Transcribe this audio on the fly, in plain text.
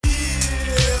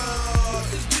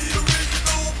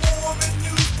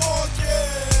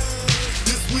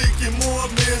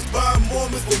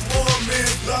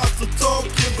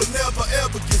but never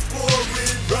ever gets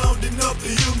boring. Rounding up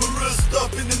the humorous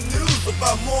stuff in the news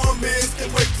about Mormons.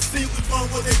 Can't wait to see which one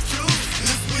will they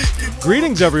choose.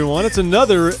 Greetings, everyone. It's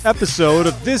another episode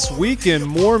of This Week in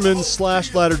Mormon /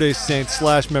 Latter-day Saints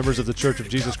 / members of the Church of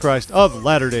Jesus Christ of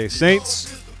Latter-day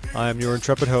Saints. I am your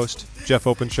intrepid host, Jeff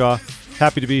Openshaw.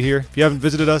 Happy to be here. If you haven't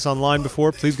visited us online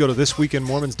before, please go to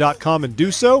thisweekinmormons.com and do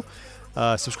so.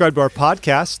 Subscribe to our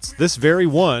podcasts, this very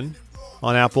one,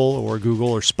 on Apple or Google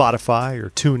or Spotify or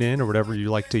TuneIn or whatever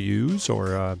you like to use,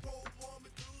 or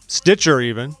Stitcher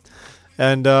even.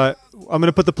 And I'm going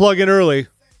to put the plug in early.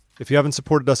 If you haven't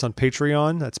supported us on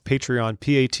Patreon, that's Patreon,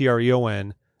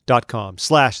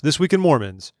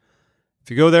 patreon.com/thisweekinmormons. If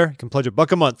you go there, you can pledge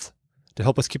 $1 a month to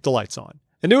help us keep the lights on.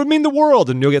 And it would mean the world,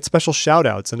 and you'll get special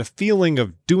shout-outs and a feeling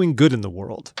of doing good in the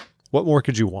world. What more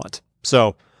could you want?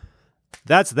 So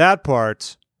that's that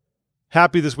part.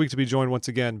 Happy this week to be joined once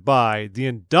again by the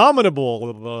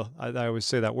indomitable, I always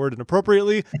say that word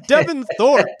inappropriately, Devin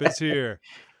Thorpe is here.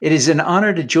 It is an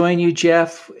honor to join you,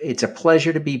 Jeff. It's a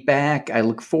pleasure to be back. I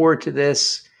look forward to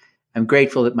this. I'm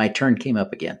grateful that my turn came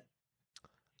up again.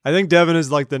 I think Devin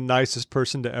is like the nicest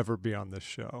person to ever be on this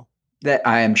show. That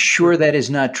I am sure that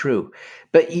is not true.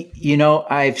 But, you know,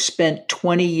 I've spent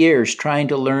 20 years trying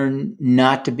to learn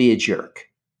not to be a jerk.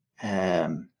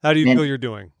 How do you feel you're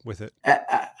doing with it?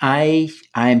 I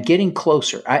am getting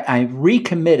closer. I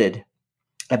recommitted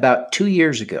about 2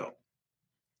 years ago.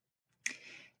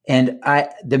 And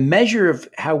the measure of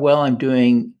how well I'm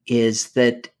doing is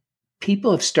that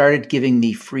people have started giving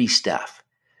me free stuff.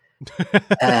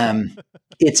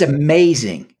 It's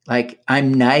amazing. Like,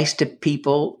 I'm nice to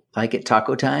people, like at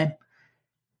Taco Time,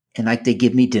 and like they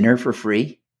give me dinner for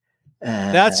free.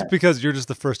 That's because you're just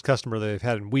the first customer they've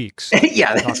had in weeks.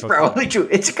 Yeah, that's probably true.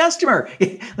 It's a customer.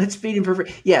 Let's feed him for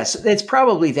free. Yes, it's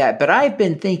probably that. But I've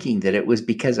been thinking that it was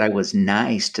because I was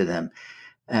nice to them.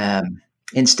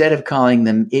 Instead of calling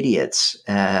them idiots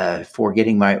for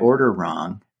getting my order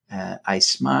wrong, I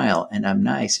smile and I'm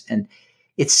nice. And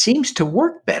it seems to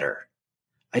work better.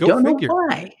 I don't know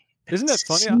why. Isn't that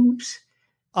funny?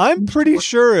 I'm pretty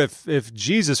sure if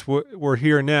Jesus were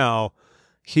here now,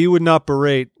 he would not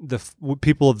berate the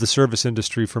people of the service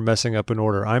industry for messing up an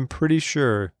order. I'm pretty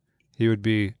sure he would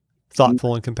be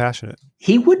thoughtful and compassionate.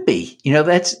 He would be. You know,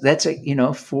 that's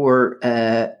for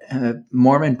a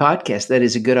Mormon podcast, that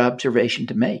is a good observation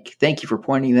to make. Thank you for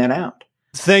pointing that out.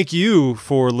 Thank you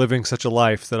for living such a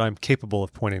life that I'm capable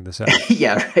of pointing this out.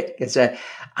 Yeah, right. Because I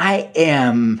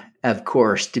am, of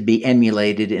course, to be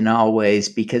emulated in all ways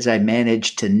because I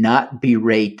managed to not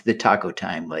berate the Taco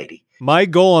Time lady. My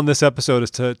goal on this episode is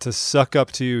to suck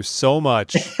up to you so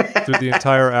much through the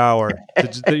entire hour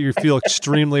that you feel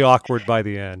extremely awkward by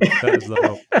the end. That is the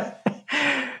hope.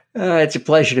 It's a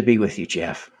pleasure to be with you,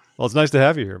 Jeff. Well, it's nice to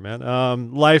have you here, man.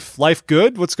 Life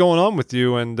good? What's going on with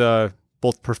you? And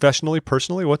both professionally,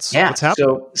 personally, what's happening?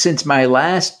 So since my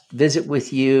last visit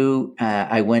with you,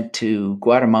 I went to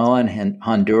Guatemala and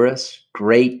Honduras.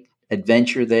 Great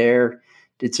adventure there.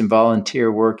 Did some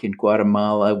volunteer work in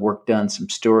Guatemala, worked on some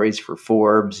stories for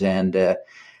Forbes and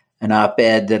an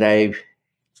op-ed that I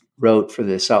wrote for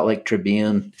the Salt Lake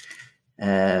Tribune.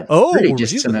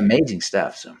 Some amazing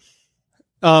stuff. So,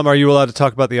 are you allowed to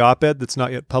talk about the op-ed that's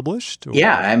not yet published? Or?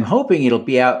 Yeah, I'm hoping it'll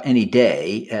be out any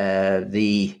day.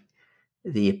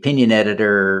 The opinion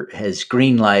editor has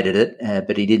green-lighted it,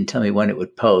 but he didn't tell me when it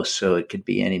would post, so it could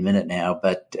be any minute now.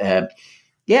 But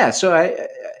so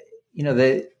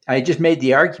I just made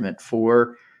the argument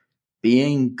for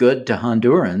being good to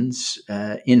Hondurans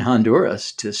in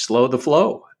Honduras to slow the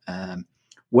flow.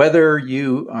 Whether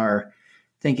you are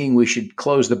thinking we should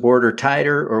close the border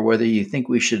tighter or whether you think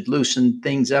we should loosen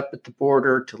things up at the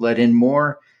border to let in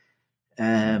more,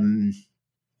 in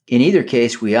either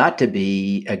case, we ought to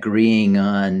be agreeing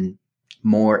on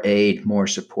more aid, more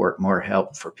support, more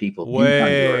help for people.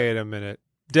 Wait a minute.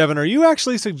 Devin, are you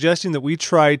actually suggesting that we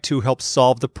try to help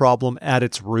solve the problem at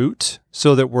its root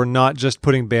so that we're not just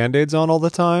putting Band-Aids on all the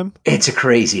time? It's a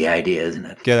crazy idea, isn't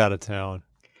it? Get out of town.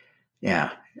 Yeah.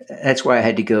 That's why I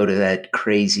had to go to that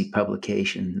crazy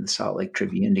publication, the Salt Lake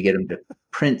Tribune, to get them to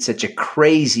print such a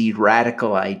crazy,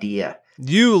 radical idea.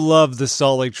 You love the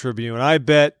Salt Lake Tribune. I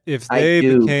bet if they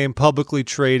became publicly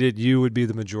traded, you would be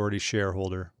the majority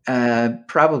shareholder.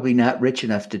 Probably not rich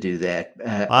enough to do that.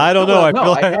 I don't know.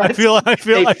 I feel like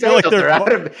they're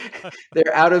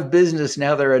out of business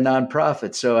now. They're a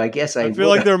nonprofit, so I guess I feel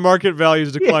like their market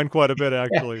values declined quite a bit,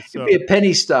 actually. Yeah, so it'd be a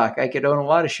penny stock. I could own a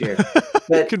lot of shares.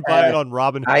 But, you can buy it on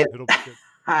Robinhood.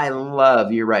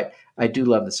 You're right. I do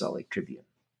love the Salt Lake Tribune.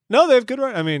 No, they have good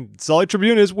writing. I mean, Salt Lake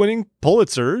Tribune is winning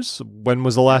Pulitzers. When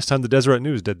was the last time the Deseret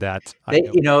News did that?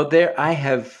 I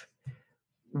have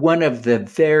one of the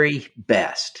very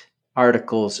best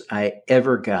articles I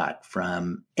ever got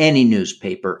from any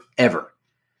newspaper ever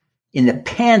in the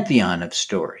pantheon of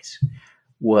stories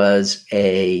was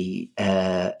an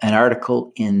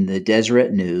article in the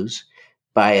Deseret News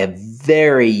by a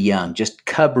very young, just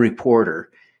cub reporter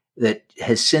that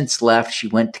has since left. She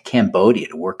went to Cambodia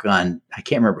to work on, I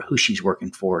can't remember who she's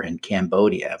working for in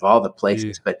Cambodia, of all the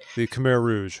places, but the Khmer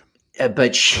Rouge.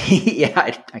 But she,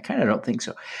 I kind of don't think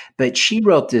so. But she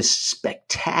wrote this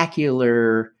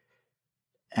spectacular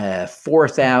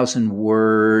 4,000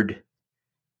 word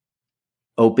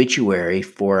obituary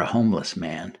for a homeless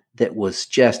man that was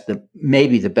just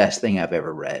maybe the best thing I've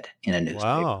ever read in a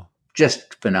newspaper. Wow.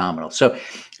 Just phenomenal. So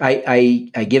I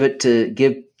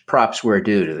give props where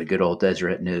due to the good old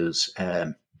Deseret News.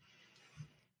 But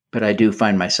I do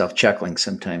find myself chuckling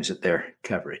sometimes at their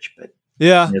coverage. But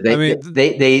yeah,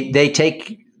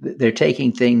 they're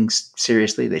taking things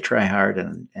seriously. They try hard,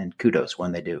 and kudos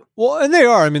when they do. Well, and they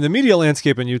are. I mean, the media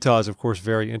landscape in Utah is, of course,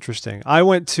 very interesting. I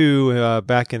went to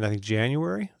back in, I think,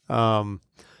 January.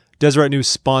 Deseret News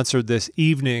sponsored this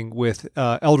evening with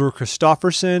Elder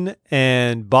Christofferson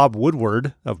and Bob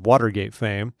Woodward of Watergate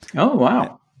fame. Oh,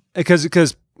 wow.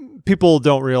 Because people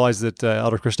don't realize that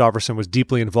Elder Christofferson was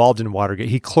deeply involved in Watergate.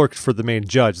 He clerked for the main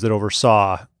judge that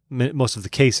oversaw most of the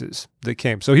cases that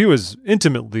came. So he was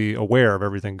intimately aware of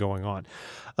everything going on.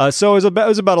 So it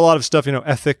was about a lot of stuff,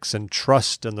 ethics and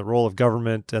trust and the role of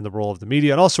government and the role of the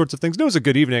media and all sorts of things. It was a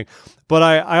good evening, but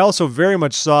I also very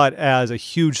much saw it as a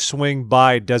huge swing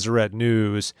by Deseret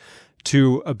News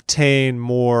to obtain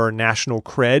more national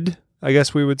cred, I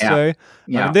guess we would say.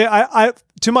 Yeah. I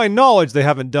to my knowledge, they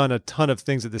haven't done a ton of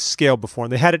things at this scale before.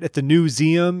 And they had it at the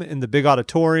Newseum in the big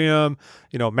auditorium,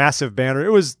 massive banner. It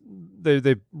was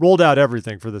they rolled out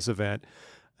everything for this event.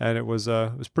 And it was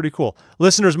pretty cool.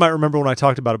 Listeners might remember when I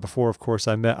talked about it before. Of course,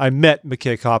 I met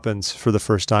McKay Coppins for the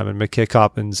first time, and McKay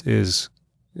Coppins is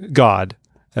God,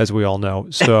 as we all know.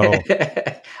 So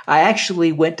I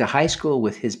actually went to high school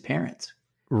with his parents.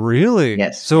 Really?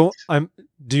 Yes. So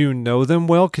do you know them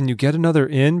well? Can you get another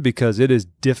in, because it is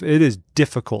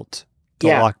difficult to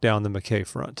lock down the McKay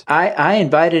front? I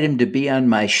invited him to be on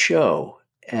my show,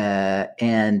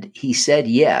 and he said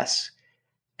yes.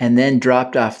 And then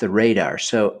dropped off the radar.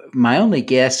 So my only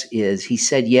guess is he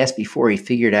said yes before he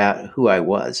figured out who I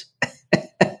was.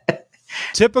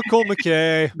 Typical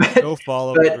McKay. Go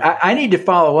follow. But I need to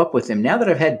follow up with him. Now that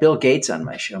I've had Bill Gates on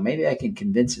my show, maybe I can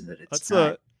convince him that it's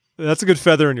time. That's a good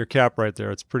feather in your cap right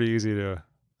there. It's pretty easy to,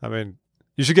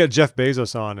 you should get Jeff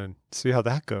Bezos on and see how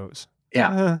that goes.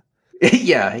 Yeah.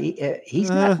 Yeah, he's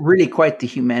not really quite the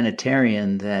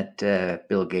humanitarian that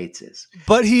Bill Gates is.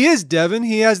 But he is, Devin.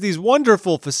 He has these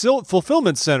wonderful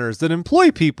fulfillment centers that employ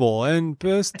people and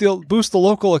boost the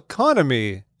local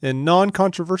economy in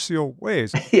non-controversial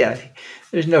ways. Yeah,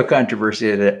 there's no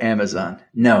controversy at Amazon.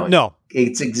 No,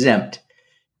 it's exempt.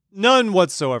 None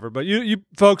whatsoever. But you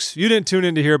folks, you didn't tune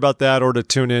in to hear about that or to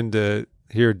tune in to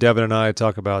hear Devin and I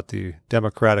talk about the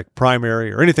Democratic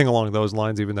primary or anything along those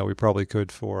lines, even though we probably could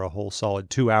for a whole solid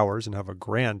 2 hours and have a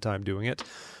grand time doing it.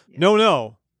 Yeah.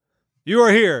 No. You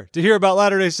are here to hear about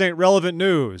Latter-day Saint relevant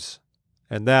news.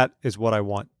 And that is what I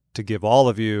want to give all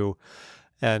of you.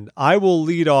 And I will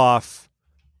lead off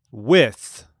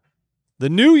with the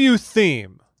new youth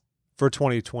theme for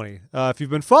 2020. If you've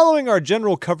been following our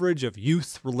general coverage of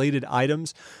youth-related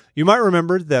items, you might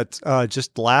remember that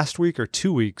just last week or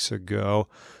 2 weeks ago,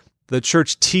 the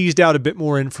church teased out a bit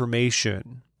more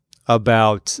information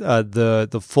about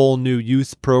the full new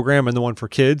youth program and the one for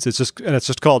kids. It's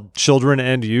just called Children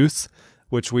and Youth,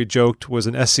 which we joked was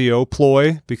an SEO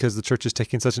ploy because the church is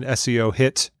taking such an SEO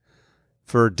hit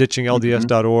for ditching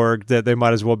LDS.org that they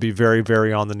might as well be very,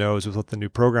 very on the nose with what the new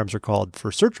programs are called for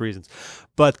search reasons.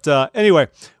 But anyway,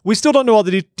 we still don't know all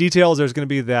the details. There's going to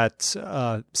be that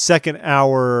second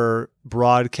hour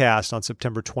broadcast on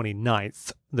September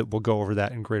 29th that will go over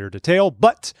that in greater detail.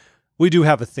 But we do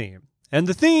have a theme. And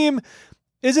the theme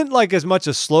isn't like as much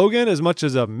a slogan as much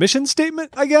as a mission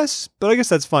statement, I guess. But I guess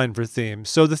that's fine for theme.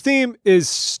 So the theme is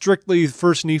strictly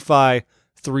 1 Nephi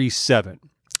 3:7.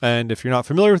 And if you're not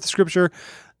familiar with the scripture,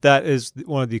 that is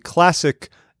one of the classic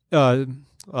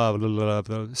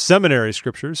seminary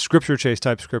scriptures, scripture chase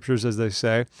type scriptures, as they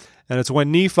say. And it's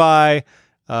when Nephi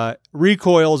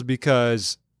recoils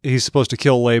because he's supposed to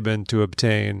kill Laban to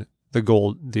obtain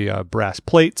the brass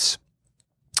plates.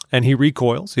 And he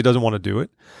recoils. He doesn't want to do it.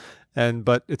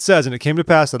 But it says, and it came to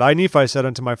pass that I, Nephi, said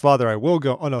unto my father, I will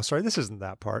go. Oh, no, sorry, this isn't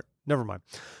that part. Never mind.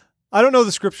 I don't know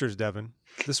the scriptures, Devin.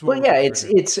 This is what Well, yeah, we're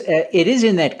it is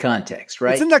in that context,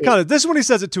 right? It's in that context. This is when he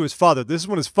says it to his father. This is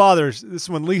when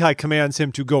Lehi commands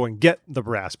him to go and get the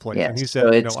brass plate. Yes, And he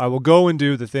so said, I will go and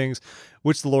do the things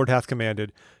which the Lord hath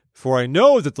commanded. For I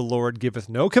know that the Lord giveth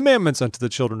no commandments unto the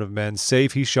children of men,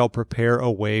 save he shall prepare a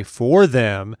way for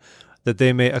them, that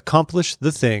they may accomplish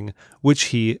the thing which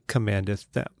he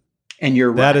commandeth them. And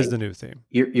you're right. That is the new theme.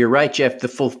 You're right, Jeff. The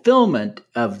fulfillment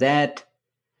of that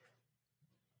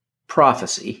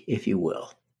prophecy, if you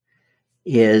will,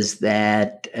 is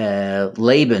that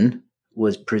Laban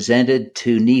was presented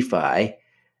to Nephi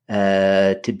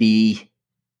to be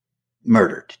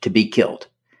murdered, to be killed.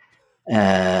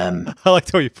 I like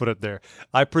the way you put it there.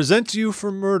 I present you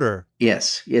for murder.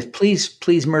 Yes.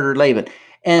 Please murder Laban.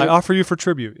 And I offer you for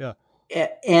tribute. Yeah.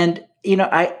 And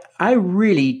I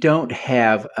really don't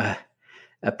have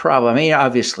a problem. I mean,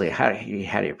 obviously, how do you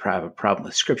have a problem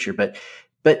with Scripture? But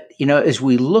as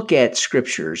we look at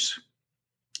Scriptures,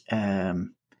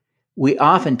 we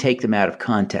often take them out of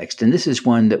context, and this is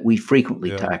one that we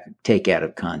frequently take out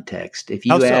of context. If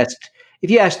you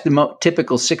asked the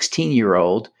typical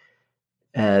 16-year-old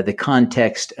the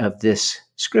context of this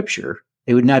Scripture,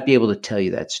 they would not be able to tell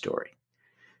you that story.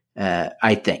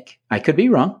 I think I could be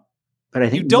wrong, but I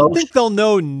think you don't think they'll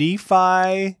know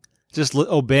Nephi just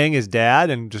obeying his dad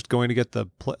and just going to get the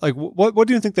like. What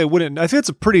do you think they wouldn't? I think it's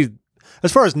a pretty,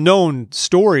 as far as known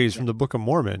stories from the Book of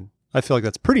Mormon, I feel like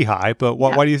that's pretty high. But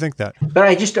why do you think that? But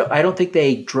I don't think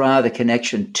they draw the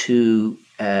connection to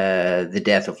the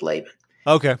death of Laban.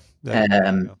 Okay,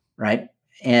 right,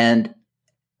 and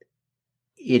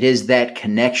it is that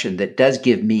connection that does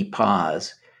give me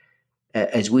pause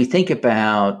as we think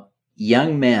about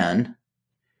young men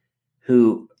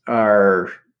who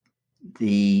are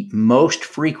the most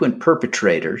frequent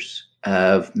perpetrators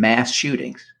of mass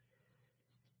shootings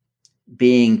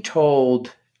being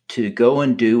told to go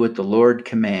and do what the Lord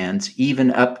commands,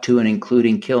 even up to and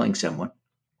including killing someone.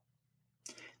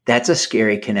 That's a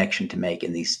scary connection to make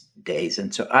in these days.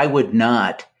 And so I would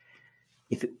not,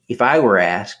 if I were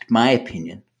asked my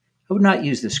opinion, I would not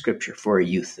use the Scripture for a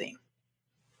youth theme.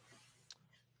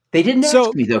 They didn't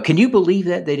ask me, though. Can you believe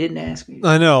that they didn't ask me?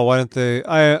 I know. Why don't they?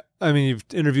 I mean, you've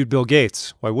interviewed Bill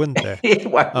Gates. Why wouldn't they?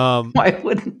 Why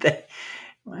wouldn't they?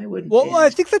 Why wouldn't? Well, I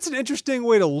think that's an interesting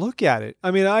way to look at it.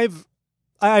 I mean, I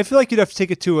feel like you'd have to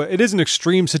take it to it is an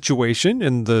extreme situation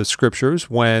in the Scriptures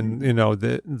when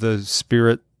the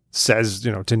Spirit says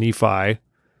to Nephi,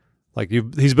 like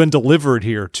he's been delivered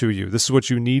here to you. This is what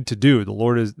you need to do. The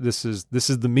Lord is this is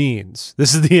the means.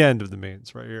 This is the end of the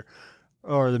means right here,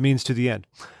 or the means to the end.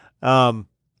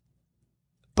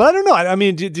 But I don't know. I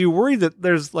mean, do you worry that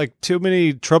there's like too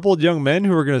many troubled young men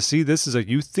who are going to see this as a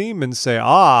youth theme and say,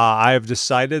 I have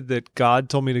decided that God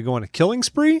told me to go on a killing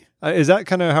spree? Is that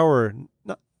kind of how we're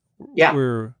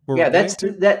that's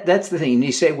the thing. And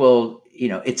you say, well,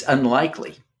 it's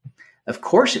unlikely. Of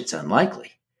course it's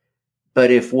unlikely. But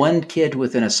if one kid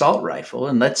with an assault rifle,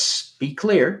 and let's be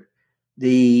clear,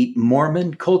 the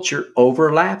Mormon culture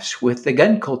overlaps with the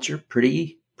gun culture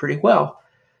pretty well.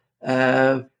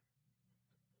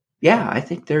 I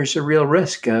think there's a real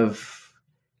risk of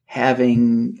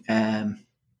having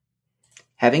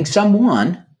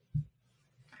someone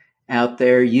out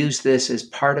there use this as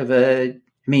part of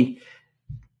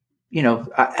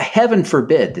heaven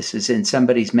forbid this is in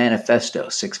somebody's manifesto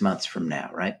 6 months from now,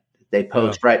 right? They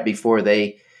post right before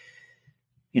they,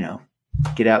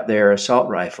 get out their assault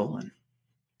rifle. And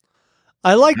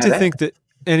I like to think that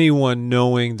anyone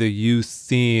knowing the youth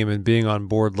theme and being on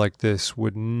board like this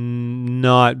would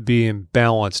not be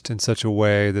imbalanced in such a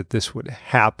way that this would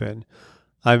happen.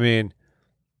 I mean,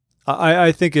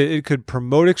 I think it could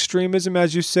promote extremism,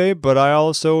 as you say, but I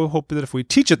also hope that if we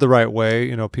teach it the right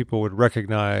way, people would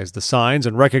recognize the signs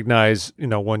and recognize,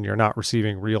 when you're not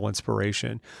receiving real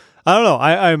inspiration. I don't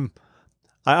know.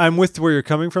 I'm with where you're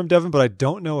coming from, Devin, but I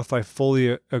don't know if I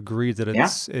fully agree that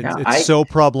it's so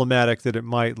problematic that it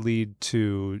might lead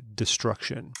to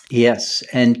destruction. Yes,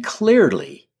 and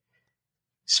clearly,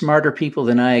 smarter people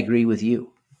than I agree with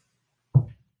you.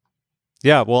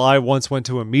 Yeah, well, I once went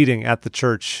to a meeting at the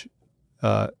church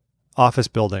office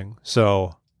building,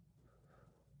 so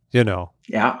Yeah.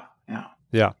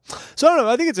 Yeah. So I don't know.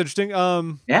 I think it's interesting.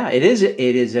 It is. It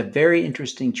is a very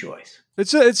interesting choice.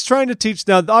 It's trying to teach.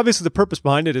 Now, obviously, the purpose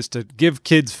behind it is to give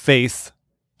kids faith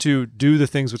to do the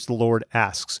things which the Lord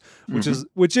asks,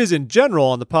 which is in general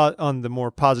on the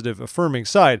more positive, affirming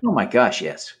side. Oh my gosh,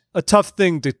 yes. A tough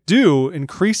thing to do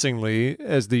increasingly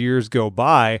as the years go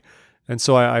by. And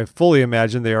so I fully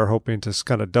imagine they are hoping to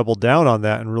kind of double down on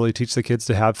that and really teach the kids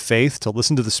to have faith, to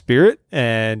listen to the Spirit,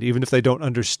 and even if they don't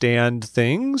understand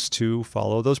things, to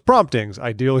follow those promptings.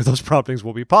 Ideally, those promptings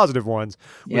will be positive ones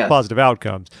with positive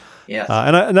outcomes. Yes.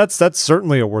 And that's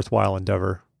certainly a worthwhile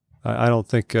endeavor. I don't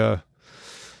think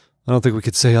we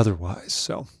could say otherwise.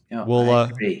 So I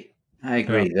agree.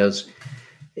 Yeah. Those.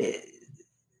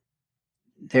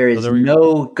 There is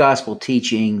no gospel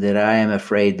teaching that I am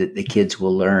afraid that the kids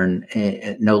will learn,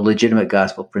 no legitimate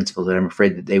gospel principle that I'm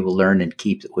afraid that they will learn and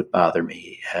keep that would bother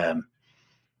me.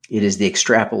 It is the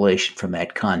extrapolation from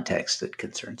that context that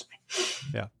concerns me.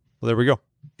 Yeah. Well, there we go.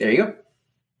 There you go.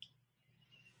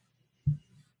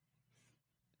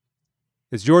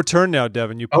 It's your turn now,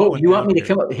 Devin. You want me to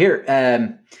come up here?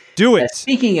 Do it.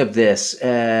 Speaking of this,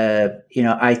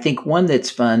 I think one that's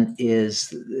fun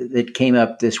that came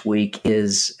up this week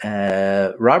is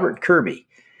Robert Kirby,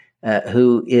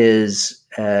 who is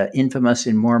infamous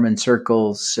in Mormon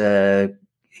circles.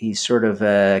 He's sort of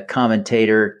a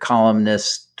commentator,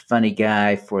 columnist, funny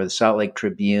guy for the Salt Lake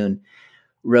Tribune.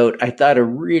 Wrote, I thought, a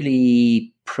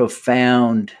really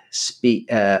profound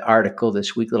article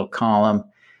this week, little column.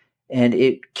 And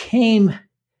it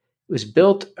was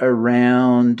built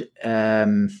around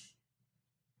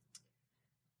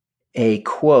a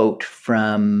quote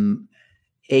from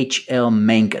H.L.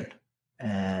 Mencken,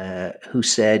 who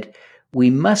said, "We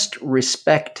must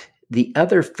respect the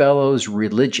other fellow's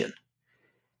religion,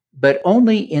 but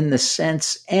only in the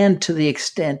sense and to the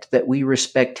extent that we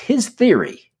respect his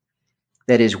theory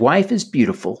that his wife is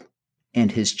beautiful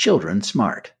and his children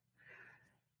smart."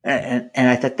 And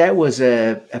I thought that was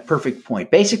a perfect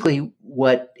point. Basically,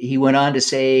 what Kirby went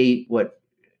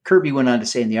on to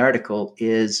say in the article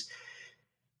is,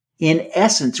 in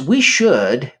essence, we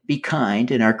should be kind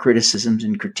in our criticisms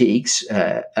and critiques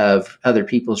of other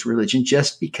people's religion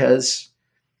just because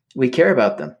we care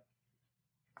about them.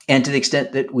 And to the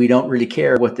extent that we don't really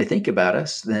care what they think about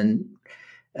us, then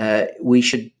we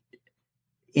should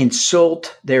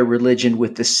insult their religion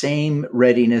with the same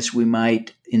readiness we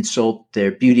might insult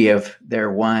their beauty of their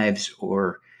wives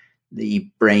or the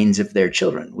brains of their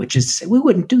children, which is, we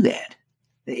wouldn't do that.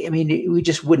 I mean, we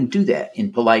just wouldn't do that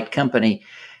in polite company.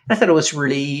 I thought it was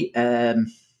really a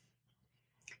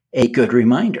good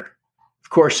reminder. Of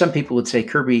course, some people would say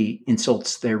Kirby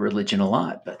insults their religion a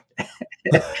lot, but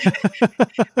I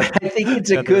think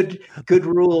it's a good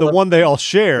rule. The one they all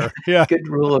share. Yeah. Good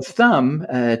rule of thumb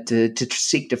to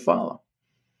seek to follow.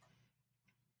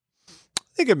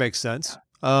 I think it makes sense.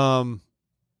 I'm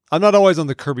not always on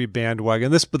the Kirby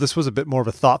bandwagon, but this was a bit more of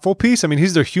a thoughtful piece. I mean,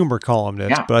 he's their humor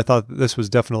columnist, but I thought this was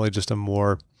definitely just a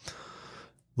more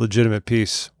legitimate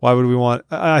piece. Why would we want?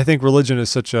 I think religion is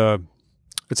such an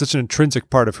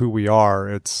intrinsic part of who we are.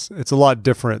 It's a lot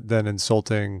different than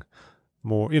insulting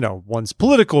more, one's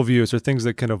political views or things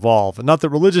that can evolve. And not that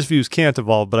religious views can't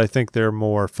evolve, but I think they're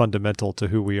more fundamental to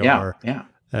who we are. Yeah.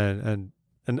 And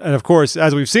of course,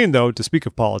 as we've seen, though, to speak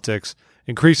of politics,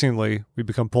 increasingly we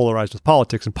become polarized with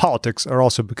politics, and politics are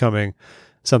also becoming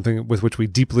something with which we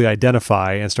deeply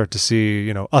identify and start to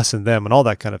see, us and them and all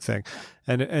that kind of thing.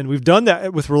 And we've done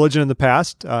that with religion in the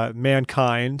past.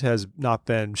 Mankind has not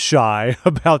been shy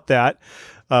about that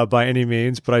by any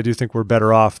means, but I do think we're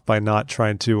better off by not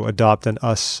trying to adopt an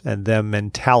us and them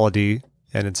mentality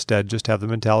and instead just have the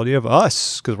mentality of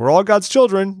us, because we're all God's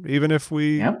children, even if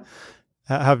we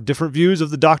have different views of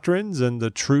the doctrines and the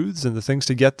truths and the things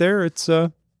to get there. It's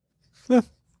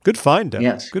good find, Devin.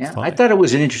 Yes, good find. I thought it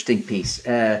was an interesting piece,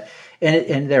 and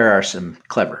there are some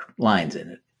clever lines in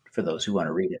it for those who want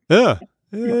to read it.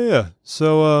 Yeah.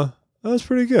 So that was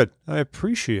pretty good. I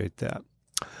appreciate that.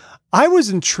 I was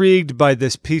intrigued by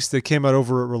this piece that came out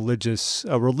over at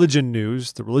Religion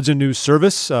News, the Religion News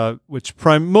service, which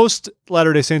most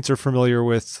Latter-day Saints are familiar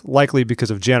with, likely because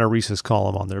of Jana Reese's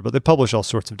column on there, but they publish all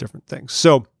sorts of different things.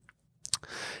 So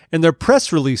in their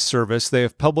press release service, they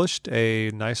have published a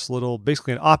nice little,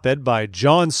 basically an op-ed by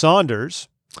John Saunders.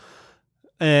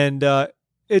 And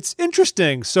it's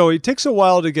interesting. So it takes a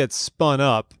while to get spun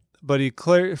up, but he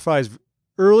clarifies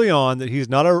early on that he's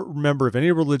not a member of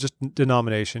any religious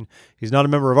denomination. He's not a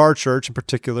member of our church in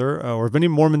particular, or of any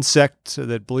Mormon sect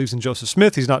that believes in Joseph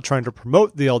Smith. He's not trying to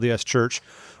promote the LDS Church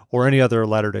or any other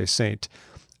Latter-day Saint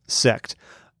sect.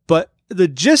 But the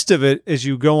gist of it, as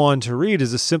you go on to read,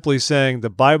 is simply saying the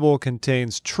Bible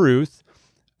contains truth,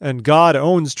 and God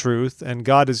owns truth, and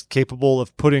God is capable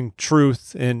of putting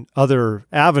truth in other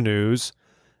avenues.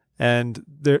 And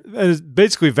is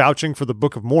basically vouching for the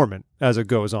Book of Mormon as it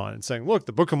goes on and saying, look,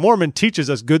 the Book of Mormon teaches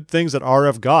us good things that are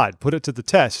of God. Put it to the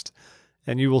test,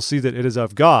 and you will see that it is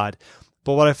of God.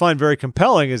 But what I find very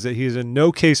compelling is that he is in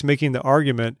no case making the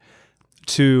argument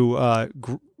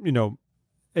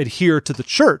adhere to the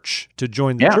church, to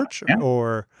join the church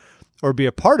or be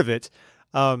a part of it.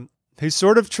 He's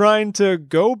sort of trying to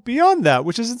go beyond that,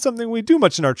 which isn't something we do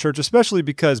much in our church, especially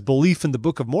because belief in the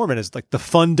Book of Mormon is like the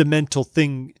fundamental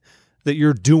thing that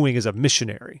you're doing as a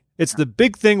missionary. It's the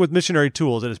big thing with missionary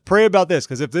tools. It is pray about this,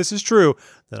 because if this is true,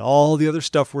 then all the other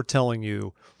stuff we're telling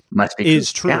you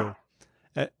is true.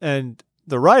 Yeah. And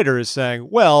the writer is saying,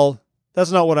 well,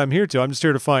 that's not what I'm here to. I'm just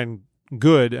here to find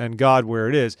good and God where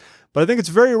it is. But I think it's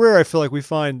very rare, I feel like, we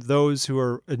find those who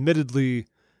are admittedly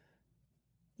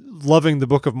loving the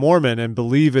Book of Mormon and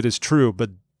believe it is true, but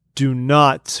do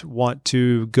not want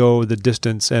to go the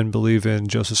distance and believe in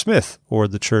Joseph Smith or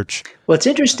the church. What's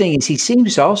interesting is he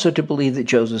seems also to believe that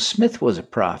Joseph Smith was a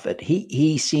prophet.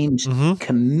 He seems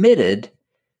committed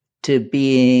to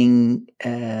being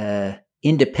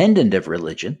independent of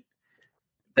religion,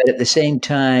 but at the same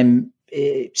time,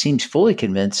 it seems fully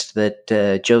convinced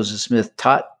that Joseph Smith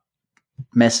taught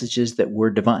messages that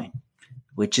were divine,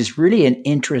 which is really an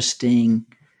interesting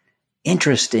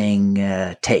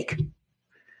take.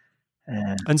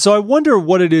 And so I wonder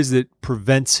what it is that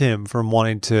prevents him from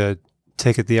wanting to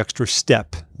take it the extra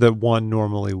step that one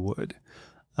normally would.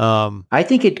 I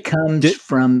think it comes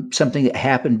from something that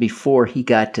happened before he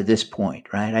got to this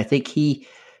point, right? I think he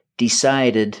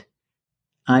decided,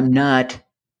 I'm not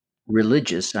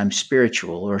religious, I'm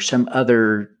spiritual, or some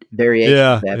other variation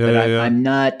of that. I'm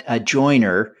not a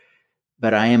joiner,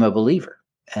 but I am a believer.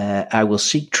 I will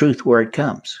seek truth where it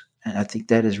comes. And I think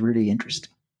that is really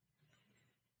interesting.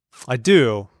 I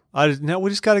do. Now we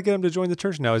just got to get him to join the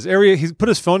church now. His area, he's put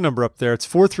his phone number up there. It's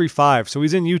 435. So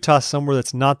he's in Utah somewhere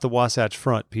that's not the Wasatch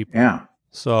Front, people. Yeah.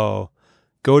 So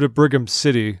go to Brigham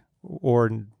City or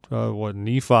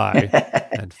Nephi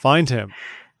and find him.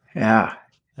 Yeah.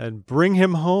 And bring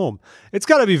him home. It's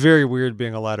got to be very weird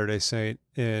being a Latter-day Saint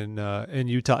in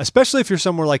Utah, especially if you're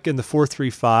somewhere like in the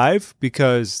 435,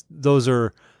 because those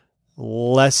are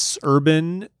less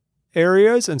urban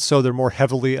areas, and so they're more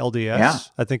heavily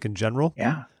LDS, I think, in general.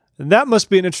 Yeah. And that must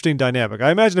be an interesting dynamic.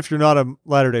 I imagine if you're not a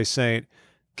Latter-day Saint,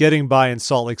 getting by in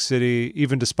Salt Lake City,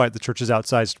 even despite the church's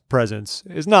outsized presence,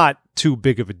 is not too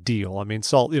big of a deal. I mean,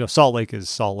 Salt Lake is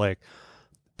Salt Lake.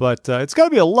 But it's got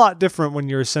to be a lot different when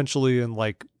you're essentially in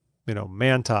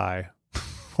Manti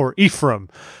or Ephraim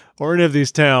or any of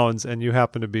these towns, and you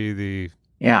happen to be the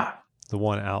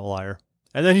one outlier.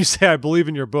 And then you say, I believe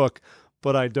in your book,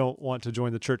 but I don't want to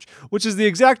join the church, which is the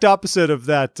exact opposite of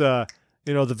that, the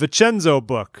Vincenzo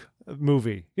book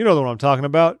movie. You know the one I'm talking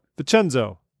about,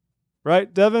 Vincenzo,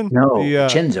 right, Devin? No,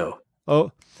 Vincenzo.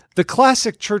 Oh, the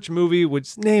classic church movie,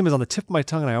 which name is on the tip of my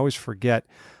tongue and I always forget.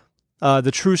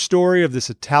 The true story of this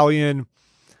Italian.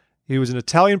 He was an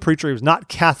Italian preacher. He was not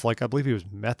Catholic. I believe he was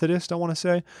Methodist, I want to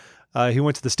say. He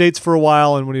went to the States for a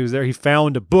while, and when he was there, he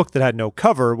found a book that had no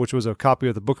cover, which was a copy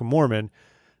of the Book of Mormon.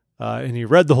 And he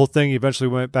read the whole thing. He eventually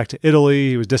went back to Italy.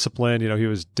 He was disciplined. He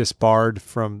was disbarred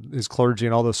from his clergy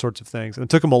and all those sorts of things. And it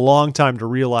took him a long time to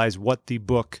realize what the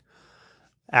book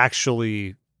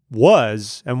actually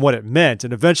was and what it meant.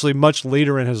 And eventually, much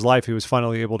later in his life, he was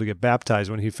finally able to get baptized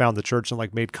when he found the church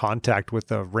and made contact with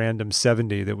a random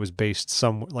 70 that was based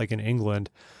in England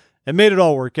and made it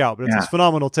all work out. But it's a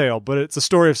phenomenal tale. But it's a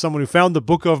story of someone who found the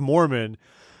Book of Mormon,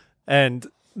 and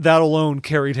that alone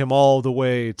carried him all the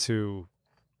way to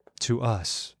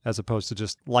us, as opposed to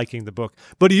just liking the book.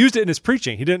 But he used it in his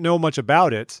preaching. He didn't know much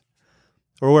about it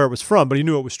or where it was from, but he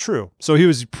knew it was true. So he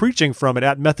was preaching from it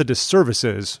at Methodist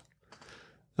services.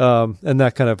 And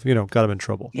that kind of, got him in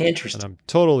trouble. Interesting. And I'm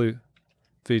totally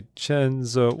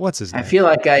Vincenzo. What's his name? I feel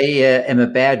like I am a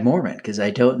bad Mormon because I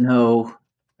don't know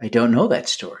that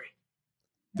story.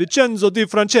 Vincenzo di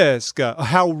Francesca.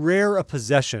 How Rare a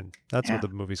Possession. That's what the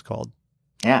movie's called.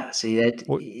 Yeah. See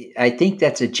that? I think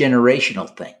that's a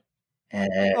generational thing.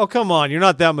 Oh, come on. You're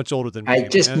not that much older than me. I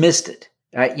just missed it.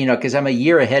 Because I'm a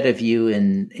year ahead of you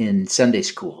in Sunday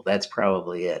school. That's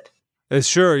probably it.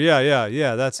 Sure. Yeah.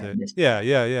 That's it.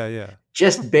 Yeah.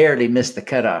 Just barely missed the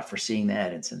cutoff for seeing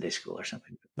that in Sunday school or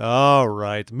something. All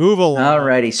right. Move along. All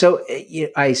righty. So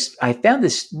I found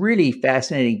this really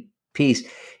fascinating piece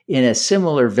in a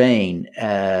similar vein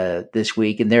this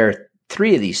week. And there are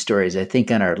 3 of these stories, I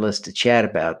think, on our list to chat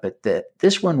about. But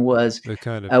this one was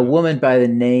a woman by the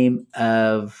name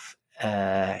of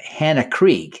Hannah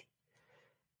Krieg.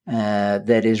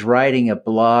 That is writing a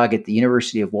blog at the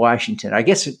University of Washington. I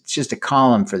guess it's just a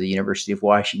column for the University of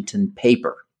Washington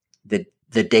paper, the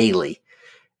Daily.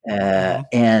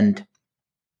 And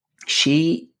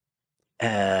she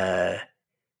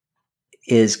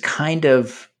is kind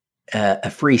of a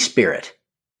free spirit.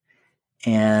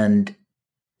 And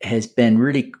has been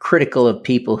really critical of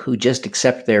people who just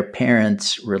accept their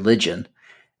parents' religion.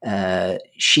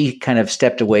 She kind of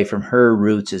stepped away from her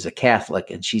roots as a Catholic,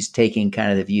 and she's taking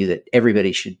kind of the view that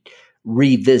everybody should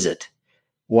revisit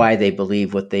why they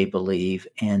believe what they believe.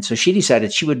 And so she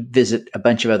decided she would visit a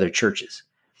bunch of other churches.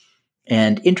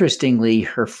 And interestingly,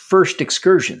 her first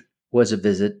excursion was a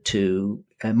visit to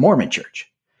a Mormon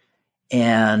church.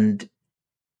 And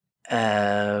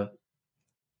I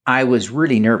was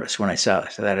really nervous when I saw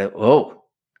this. I thought, oh,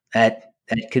 that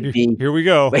could be. Here we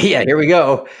go. Yeah, here we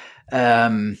go.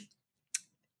 The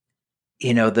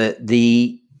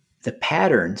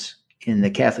patterns in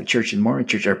the Catholic Church and Mormon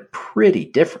Church are pretty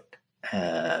different.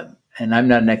 And I'm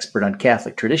not an expert on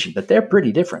Catholic tradition, but they're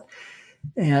pretty different.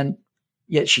 And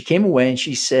yet she came away and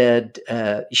she said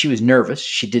she was nervous.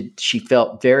 She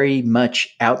felt very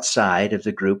much outside of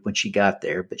the group when she got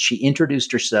there, but she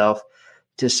introduced herself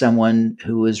to someone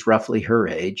who was roughly her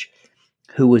age,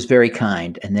 who was very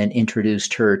kind, and then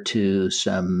introduced her to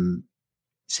some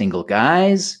single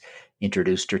guys,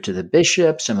 introduced her to the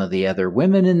bishop, some of the other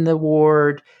women in the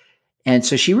ward. And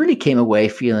so she really came away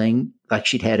feeling like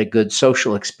she'd had a good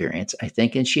social experience, I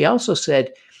think. And she also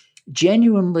said,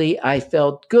 genuinely, I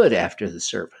felt good after the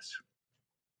service.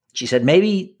 She said,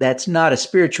 maybe that's not a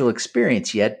spiritual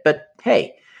experience yet, but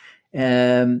hey.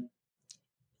 And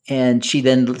she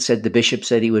then said the bishop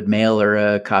said he would mail her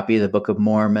a copy of the Book of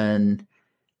Mormon.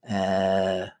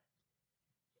 And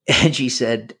she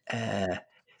said,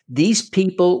 these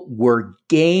people were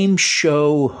game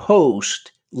show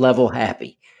host level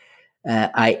happy.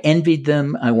 I envied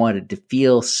them. I wanted to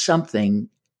feel something.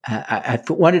 I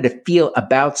wanted to feel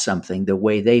about something the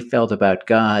way they felt about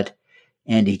God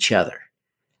and each other.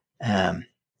 I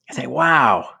think,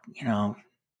 wow,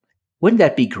 wouldn't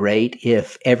that be great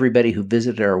if everybody who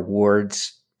visited our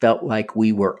wards felt like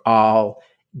we were all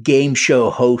game show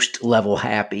host level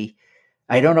happy?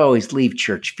 I don't always leave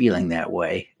church feeling that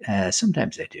way.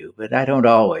 Sometimes I do, but I don't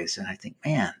always. And I think,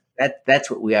 man, that's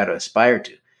what we ought to aspire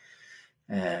to.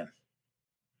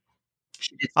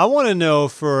 I want to know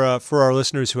for our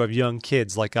listeners who have young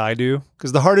kids like I do,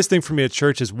 because the hardest thing for me at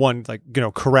church is one,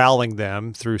 corralling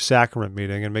them through sacrament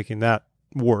meeting and making that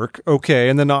work. Okay.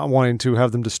 And then not wanting to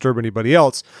have them disturb anybody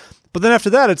else. But then after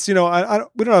that, it's, we don't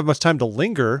have much time to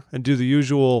linger and do the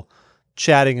usual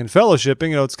chatting and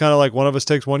fellowshipping. It's kind of like one of us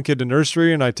takes one kid to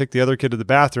nursery and I take the other kid to the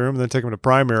bathroom and then take them to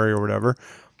primary or whatever.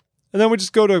 And then we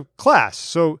just go to class.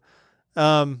 So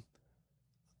I've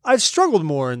struggled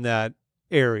more in that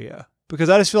area because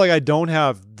I just feel like I don't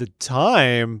have the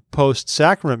time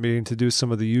post-sacrament meeting to do some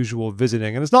of the usual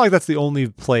visiting. And it's not like that's the only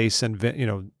place and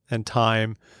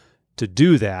time to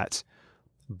do that.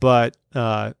 But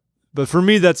for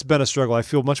me, that's been a struggle. I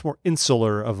feel much more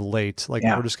insular of late.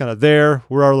 We're just kind of there.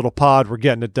 We're our little pod. We're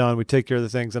getting it done. We take care of the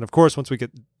things. And of course, once we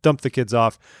dump the kids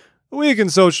off, we can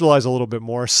socialize a little bit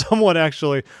more. Someone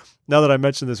actually, now that I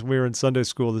mentioned this, we were in Sunday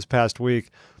school this past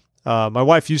week. My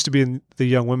wife used to be in the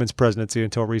young women's presidency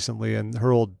until recently, and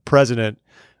her old president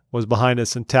was behind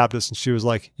us and tapped us, and she was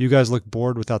like, "You guys look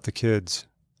bored without the kids,"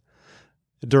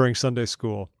 during Sunday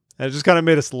school. And it just kind of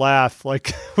made us laugh.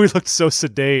 Like we looked so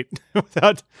sedate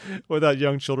without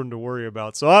young children to worry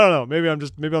about. So I don't know. Maybe I'm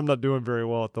not doing very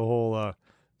well at the whole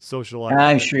socializing.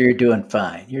 I'm sure you're doing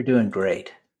fine. You're doing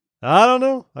great. I don't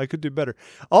know. I could do better.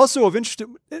 Also of interest,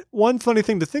 one funny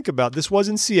thing to think about, this was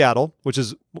in Seattle, which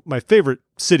is my favorite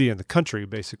city in the country,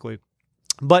 basically.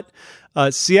 But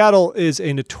Seattle is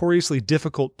a notoriously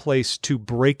difficult place to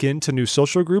break into new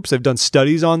social groups. They've done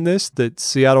studies on this, that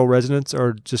Seattle residents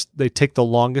they take the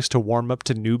longest to warm up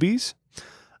to newbies.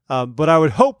 But I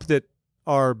would hope that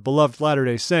our beloved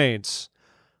Latter-day Saints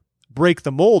break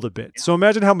the mold a bit. So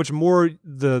imagine how much more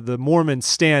the Mormons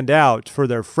stand out for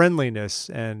their friendliness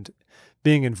and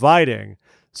being inviting,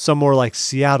 somewhere like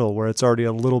Seattle, where it's already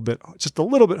just a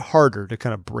little bit harder to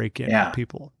kind of break in with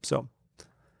people. So,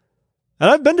 and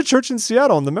I've been to church in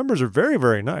Seattle, and the members are very,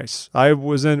 very nice.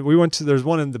 There's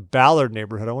one in the Ballard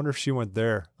neighborhood. I wonder if she went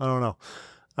there. I don't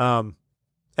know.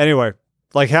 Anyway,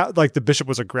 the bishop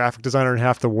was a graphic designer and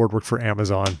half the ward worked for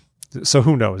Amazon. So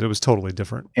who knows? It was totally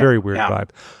different. Very weird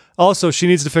vibe. Also, she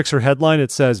needs to fix her headline.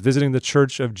 It says, "Visiting the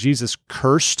Church of Jesus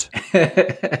Cursed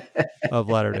of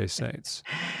Latter-day Saints."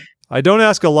 I don't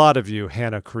ask a lot of you,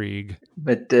 Hannah Krieg,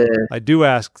 but I do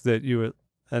ask that you,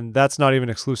 and that's not even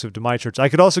exclusive to my church. I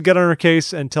could also get on her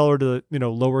case and tell her to,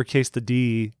 lowercase the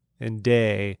D in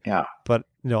day. Yeah. But,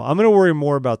 I'm going to worry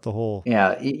more about the whole.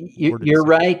 Yeah. You're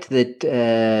right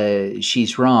that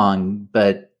she's wrong,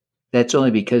 but that's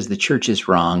only because the church is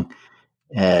wrong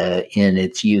in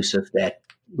its use of that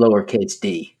lowercase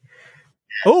d.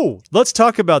 Oh, let's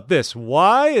talk about this.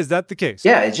 Why is that the case?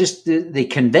 Yeah, it's just the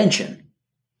convention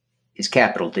is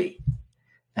capital D.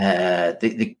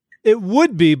 The It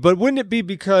would be, but wouldn't it be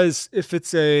because if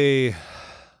it's I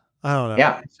don't know.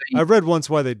 yeah. I read once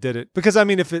why they did it. Because I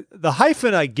mean, the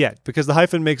hyphen I get, because the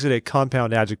hyphen makes it a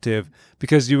compound adjective,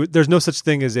 because there's no such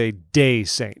thing as a day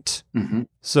saint. Mm-hmm.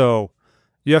 So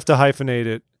you have to hyphenate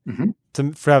it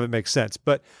to have it make sense.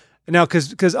 But now,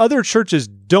 because other churches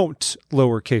don't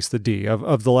lowercase the D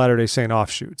of the Latter-day Saint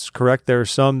offshoots, correct? There are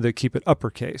some that keep it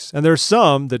uppercase, and there are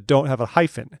some that don't have a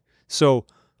hyphen. So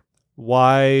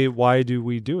why do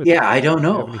we do it? Yeah, I don't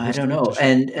know.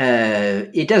 And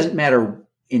it doesn't matter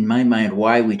in my mind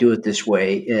why we do it this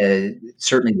way.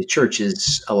 Certainly the church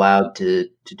is allowed to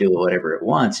do whatever it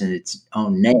wants in its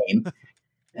own name.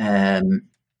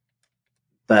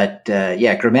 But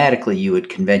grammatically, you would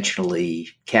conventionally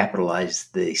capitalize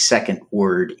the second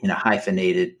word in a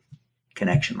hyphenated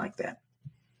connection like that.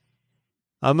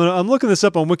 I'm looking this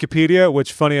up on Wikipedia,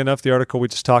 which, funny enough, the article we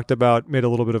just talked about made a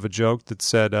little bit of a joke that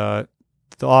said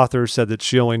the author said that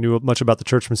she only knew much about the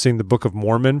church from seeing the Book of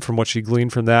Mormon, from what she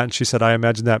gleaned from that. And she said, I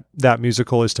imagine that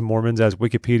musical is to Mormons as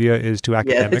Wikipedia is to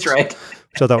academics. Yeah, that's right.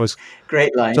 So that was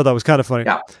great line. So that was kind of funny.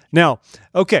 Yeah. Now,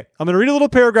 okay, I'm going to read a little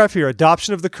paragraph here.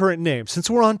 Adoption of the current name, since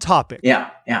we're on topic.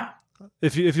 Yeah.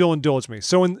 If you'll indulge me.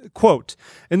 So, in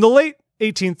the late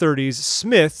 1830s,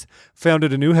 Smith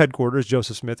founded a new headquarters,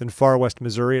 Joseph Smith, in Far West,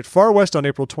 Missouri. At Far West on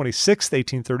April 26,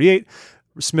 1838,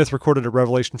 Smith recorded a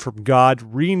revelation from God,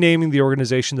 renaming the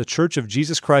organization the Church of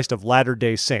Jesus Christ of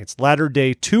Latter-day Saints.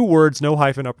 Latter-day, 2 words, no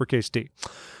hyphen, uppercase D.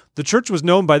 The church was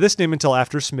known by this name until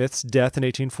after Smith's death in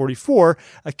 1844.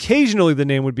 Occasionally, the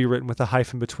name would be written with a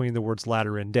hyphen between the words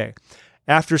latter and day.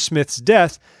 After Smith's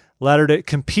death,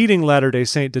 competing Latter-day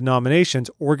Saint denominations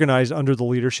organized under the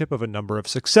leadership of a number of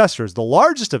successors. The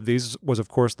largest of these was, of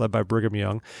course, led by Brigham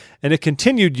Young, and it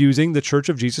continued using the Church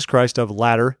of Jesus Christ of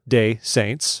Latter-day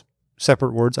Saints,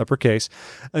 separate words, uppercase,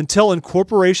 until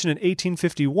incorporation in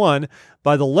 1851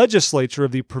 by the legislature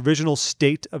of the Provisional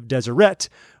State of Deseret,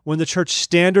 when the church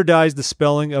standardized the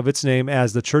spelling of its name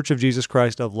as the Church of Jesus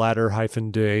Christ of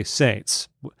Latter-day Saints,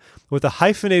 with a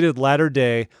hyphenated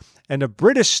Latter-day and a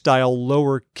British-style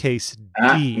lowercase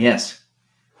d. Yes.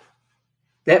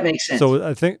 That makes sense. So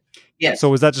I think, yes. So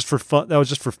was that just for fun? That was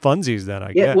just for funsies then,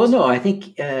 I guess. Well, no, I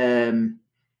think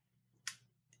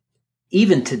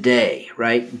even today,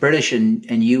 right, British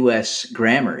and U.S.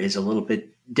 grammar is a little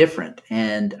bit different.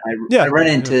 And I run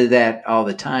into that all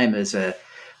the time as a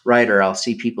writer. I'll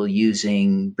see people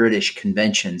using British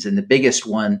conventions. And the biggest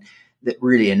one that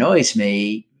really annoys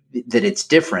me, that it's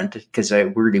different, because I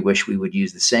really wish we would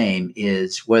use the same,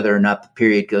 is whether or not the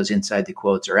period goes inside the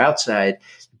quotes or outside.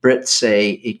 Brits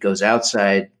say it goes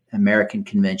outside. American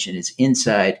convention is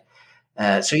inside.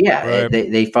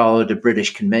 They followed the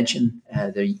British convention.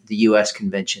 The U.S.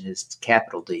 convention is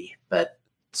capital D, but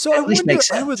so at least makes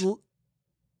sense.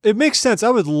 It makes sense.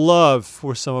 I would love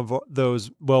for some of those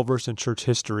well-versed in church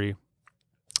history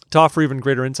to offer even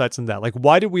greater insights in that. Like,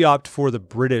 why did we opt for the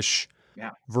British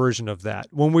version of that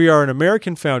when we are an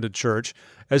American-founded church?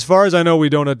 As far as I know, we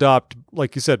don't adopt,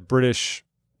 like you said, British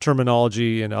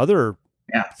terminology and other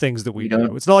things that we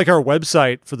do. It's not like our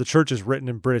website for the church is written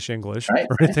in British English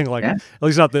or anything like that. At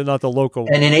least not the local.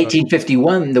 And in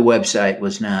 1851, the website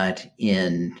was not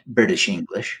in British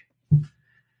English.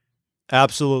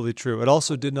 Absolutely true. It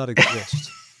also did not exist.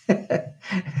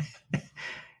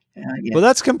 Well,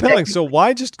 that's compelling. So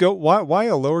why just go? Why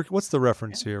a lower? What's the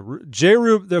reference here?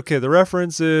 J-Rube. Okay, the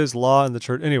reference is law in the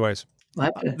church. Anyways,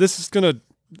 this is gonna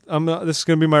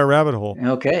be my rabbit hole.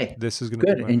 Okay, this is gonna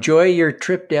good. Enjoy your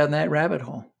trip down that rabbit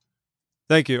hole.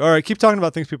 Thank you. All right, keep talking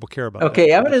about things people care about.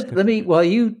 Okay, while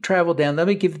you travel down, let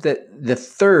me give the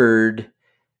third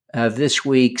of this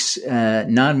week's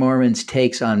non-Mormons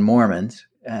takes on Mormons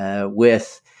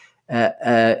with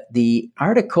the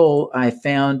article I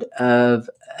found of.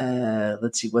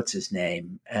 Let's see, what's his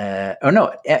name?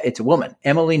 It's a woman,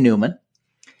 Emily Newman,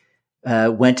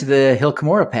 went to the Hill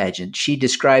Cumorah pageant. She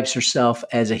describes herself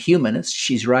as a humanist.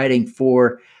 She's writing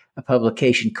for a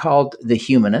publication called The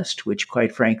Humanist, which,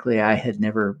 quite frankly, I had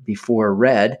never before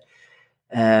read.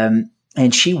 And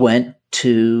she went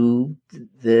to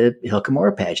the Hill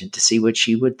Cumorah pageant to see what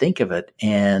she would think of it.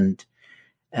 And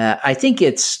I think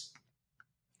it's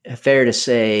fair to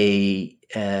say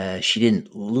she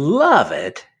didn't love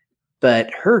it,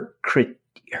 but her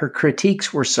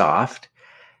critiques were soft,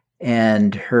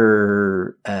 and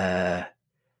her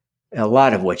a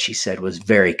lot of what she said was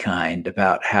very kind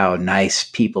about how nice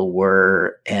people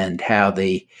were and how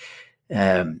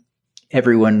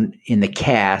everyone in the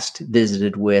cast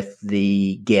visited with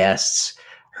the guests.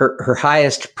 her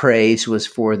highest praise was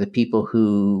for the people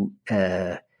who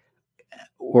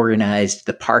organized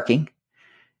the parking,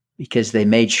 because they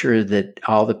made sure that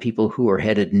all the people who were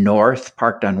headed north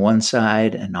parked on one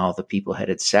side and all the people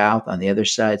headed south on the other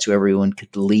side, so everyone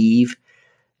could leave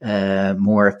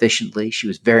more efficiently. She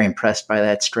was very impressed by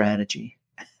that strategy.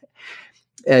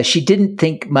 She didn't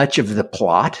think much of the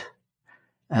plot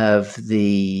of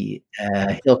the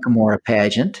Hilcamora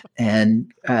pageant,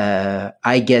 and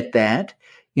I get that.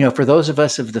 You know, for those of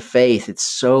us of the faith, it's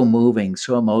so moving,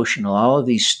 so emotional. All of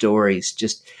these stories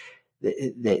just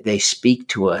they speak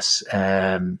to us,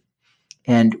 and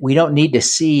we don't need to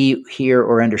see, hear,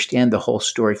 or understand the whole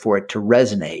story for it to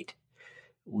resonate.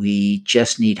 We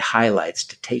just need highlights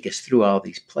to take us through all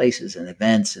these places and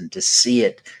events, and to see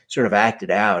it sort of acted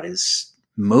out is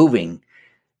moving.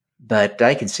 But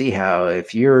I can see how,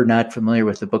 if you're not familiar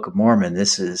with the Book of Mormon,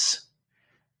 it's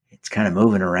kind of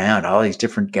moving around, all these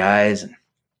different guys. And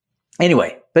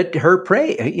anyway, but her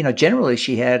generally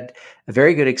she had a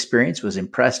very good experience, was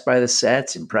impressed by the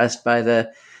sets, impressed by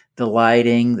the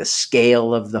lighting, the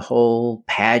scale of the whole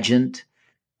pageant.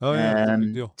 Oh, yeah, that's a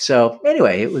big deal. So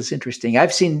anyway, it was interesting.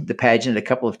 I've seen the pageant a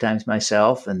couple of times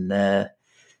myself, and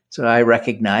so I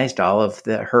recognized all of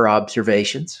her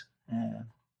observations. Yeah.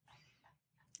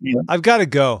 I've got to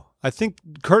go. I think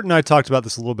Kurt and I talked about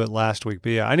this a little bit last week,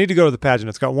 but yeah, I need to go to the pageant.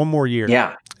 It's got one more year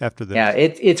after this. Yeah,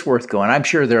 it's worth going. I'm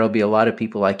sure there'll be a lot of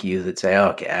people like you that say,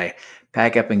 okay, I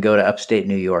pack up and go to upstate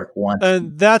New York once.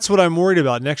 And that's what I'm worried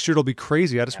about. Next year it'll be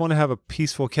crazy. I just want to have a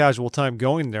peaceful, casual time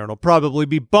going there, and it'll probably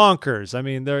be bonkers. I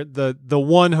mean, the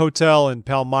one hotel in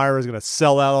Palmyra is going to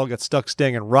sell out. I'll get stuck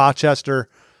staying in Rochester.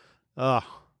 Yeah,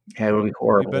 it'll be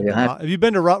horrible. Have you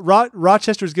been to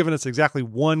Rochester's given us exactly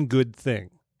one good thing.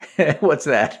 What's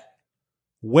that?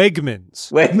 Wegmans.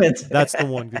 That's the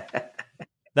one.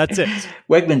 That's it.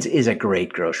 Wegmans is a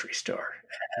great grocery store.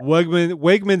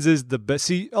 Wegmans is the best.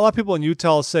 See, a lot of people in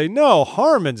Utah say, no,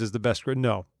 Harmon's is the best.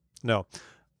 No.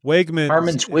 Wegmans.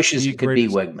 Harmon's wishes it could be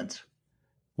Wegmans.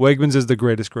 Wegmans is the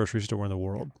greatest grocery store in the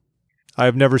world. I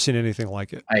have never seen anything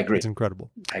like it. I agree. It's incredible.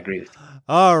 I agree with you.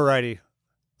 All righty.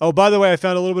 Oh, by the way, I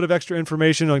found a little bit of extra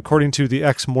information according to the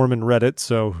ex-Mormon Reddit,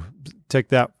 so take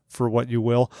that for what you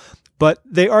will. But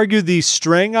they argue the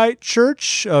Strangite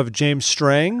Church of James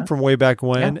Strang from way back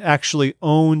when actually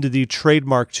owned the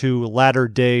trademark to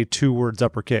latter-day two words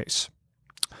uppercase.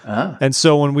 And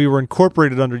so when we were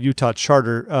incorporated under Utah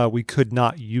Charter, we could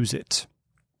not use it.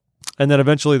 And then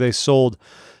eventually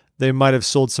they might have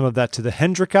sold some of that to the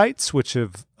Hendrickites, which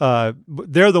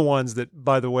they're the ones that,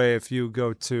 by the way, if you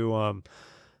go to,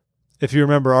 if you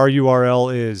remember, our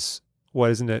URL is,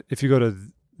 what isn't it? If you go to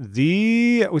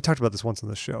we talked about this once on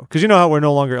the show, because you know how we're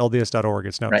no longer LDS.org.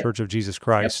 It's now Church of Jesus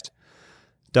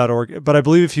Christ.org. But I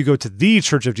believe if you go to the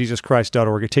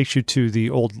churchofjesuschrist.org, it takes you to the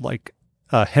old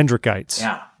Hendrickites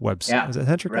website. Yeah. Is it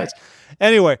Hendrickites? Right.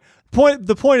 Anyway,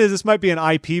 the point is this might be an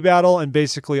IP battle, and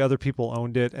basically other people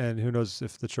owned it, and who knows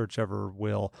if the church ever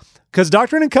will. Because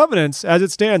Doctrine and Covenants, as it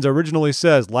stands, originally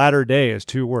says latter day is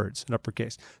two words in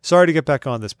uppercase. Sorry to get back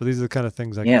on this, but these are the kind of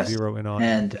things I can zero in on.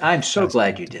 And I'm so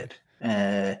glad you did.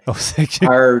 Thank you.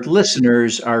 Our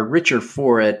listeners are richer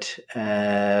for it.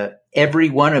 Every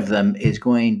one of them is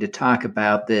going to talk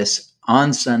about this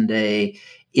on Sunday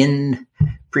in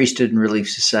Priesthood and Relief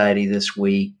Society this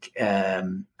week.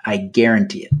 I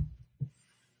guarantee it.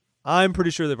 I'm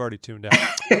pretty sure they've already tuned out.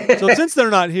 So since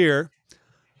they're not here,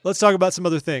 let's talk about some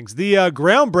other things. The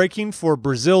groundbreaking for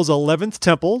Brazil's 11th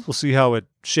temple. We'll see how it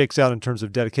shakes out in terms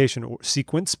of dedication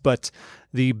sequence, but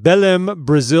the Belém,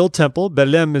 Brazil temple.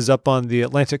 Belém is up on the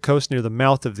Atlantic coast near the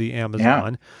mouth of the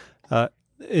Amazon.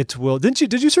 It will. Did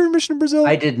you serve a mission in Brazil?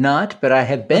 I did not, but I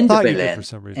have been to Belém, for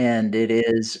some reason. And it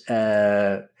is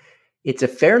it's a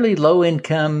fairly low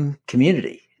income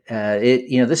community.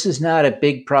 This is not a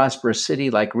big prosperous city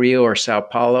like Rio or Sao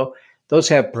Paulo. Those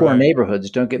have poor neighborhoods.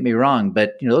 Don't get me wrong,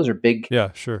 but those are big,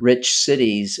 rich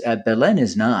cities. Belém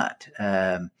is not.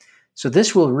 So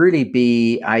this will really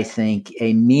be, I think,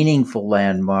 a meaningful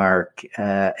landmark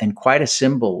and quite a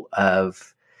symbol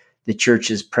of the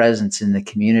church's presence in the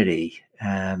community.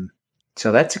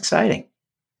 So that's exciting.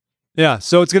 Yeah,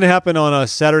 so it's going to happen on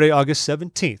Saturday, August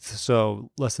 17th. So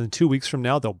less than 2 weeks from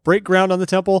now, they'll break ground on the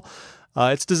temple.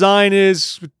 Its design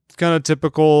is kind of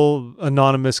typical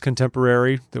anonymous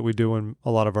contemporary that we do in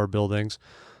a lot of our buildings.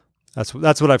 That's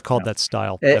what I've called that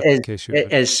style.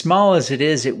 As small as it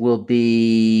is, it will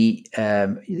be,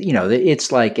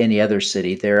 it's like any other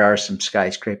city. There are some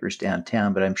skyscrapers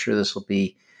downtown, but I'm sure this will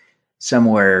be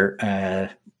somewhere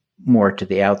more to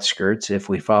the outskirts if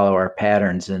we follow our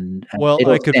patterns. And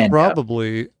I could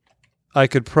probably I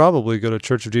could probably go to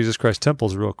Church of Jesus Christ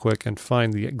Temples real quick and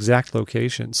find the exact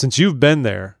location. Since you've been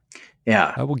there,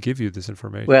 Yeah. I will give you this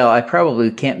information. Well, I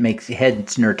probably can't make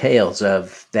heads nor tails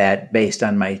of that based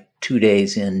on my 2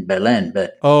 days in Berlin,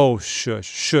 but Oh,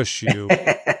 shush you.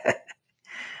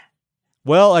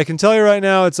 Well, I can tell you right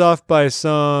now, it's off by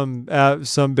some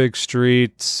big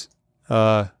street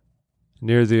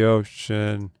near the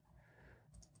ocean.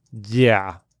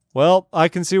 Yeah. Well, I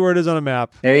can see where it is on a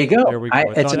map. there you go. There we go.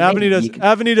 It's It's on amazing. You can-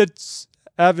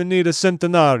 Avenida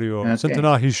Centenario, Okay.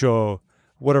 Centenario,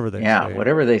 whatever they say.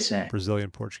 whatever they say.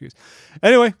 Brazilian Portuguese.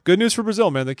 Anyway, good news for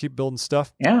Brazil, man. They keep building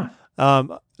stuff. Yeah.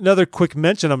 Another quick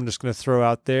mention I'm just going to throw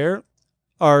out there.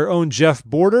 Our own Jeff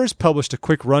Borders published a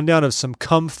quick rundown of some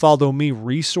Come Follow Me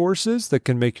resources that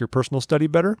can make your personal study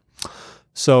better.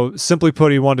 So simply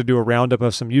put, he wanted to do a roundup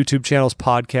of some YouTube channels,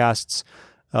 podcasts,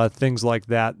 things like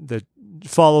that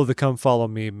follow the Come Follow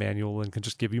Me manual and can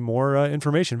just give you more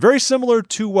information. Very similar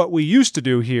to what we used to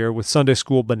do here with Sunday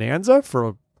School Bonanza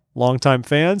for longtime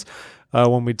fans,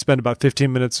 when we'd spend about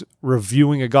 15 minutes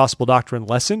reviewing a gospel doctrine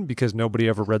lesson because nobody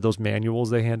ever read those manuals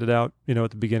they handed out,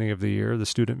 at the beginning of the year, the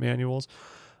student manuals.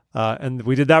 And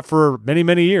we did that for many,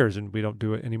 many years, and we don't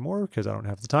do it anymore because I don't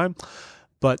have the time.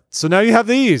 But so now you have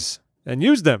these and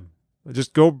use them.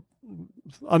 Just go.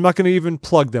 I'm not going to even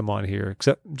plug them on here,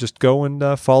 except just go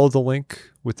and follow the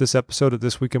link with this episode at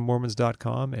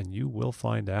thisweekinmormons.com, and you will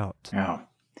find out. Yeah.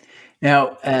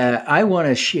 Now, I want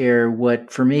to share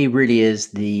what for me really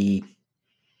is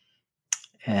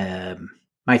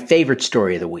my favorite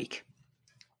story of the week.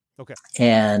 Okay.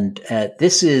 And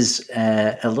this is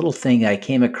a little thing I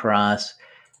came across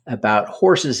about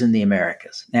horses in the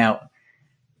Americas. Now,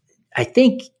 I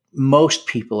think most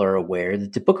people are aware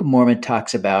that the Book of Mormon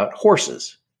talks about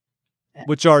horses.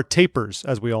 Which are tapers,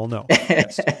 as we all know.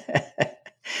 Yes.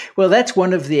 Well, that's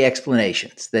one of the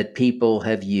explanations that people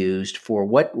have used for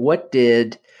what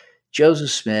did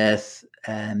Joseph Smith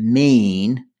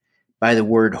mean by the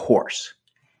word horse.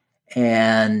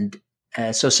 And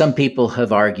so some people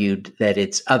have argued that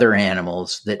it's other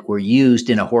animals that were used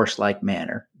in a horse-like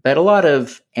manner. But a lot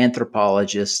of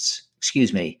paleontologists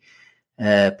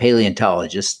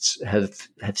have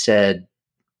said,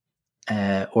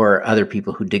 or other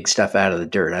people who dig stuff out of the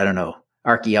dirt, I don't know,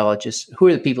 archaeologists, who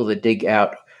are the people that dig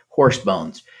out horse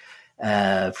bones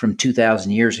from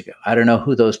 2,000 years ago? I don't know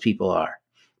who those people are.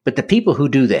 But the people who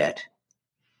do that,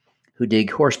 who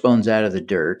dig horse bones out of the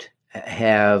dirt,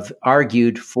 have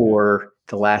argued for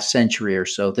the last century or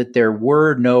so that there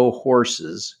were no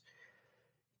horses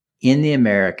in the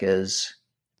Americas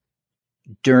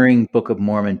during Book of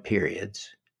Mormon periods,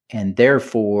 and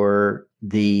therefore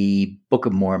the Book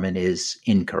of Mormon is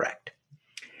incorrect.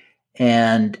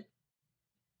 And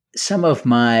some of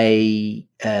my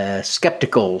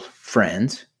skeptical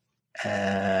friends,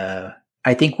 I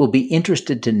think, will be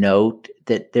interested to note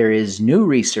that there is new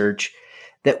research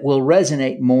that will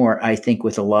resonate more, I think,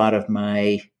 with a lot of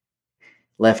my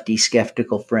lefty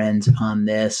skeptical friends on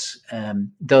this,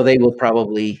 though they will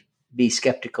probably be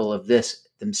skeptical of this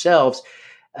themselves.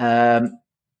 A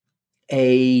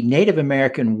Native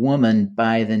American woman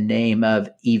by the name of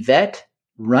Yvette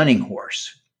Running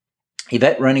Horse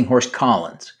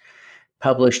Collins,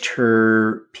 published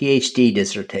her PhD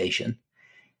dissertation,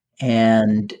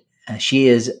 and she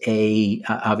is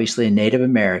obviously a Native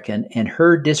American, and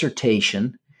her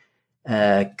dissertation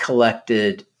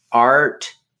collected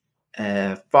art,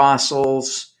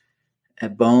 fossils,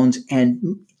 bones, and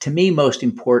to me, most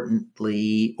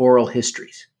importantly, oral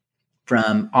histories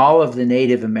from all of the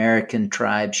Native American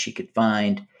tribes she could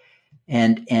find.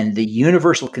 And the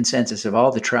universal consensus of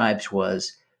all the tribes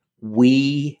was,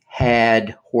 we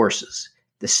had horses.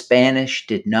 The Spanish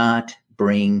did not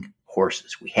bring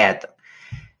horses. We had them.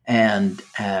 And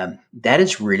that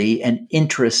is really an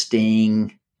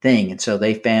interesting thing. And so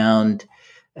they found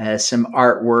some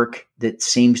artwork that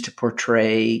seems to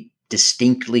portray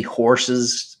distinctly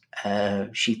horses.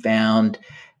 She found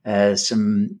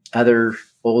some other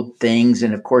old things,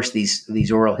 and of course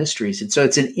these oral histories. And so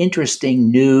it's an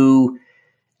interesting new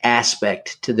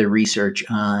aspect to the research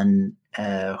on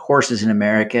horses in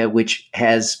America, which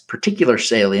has particular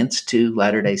salience to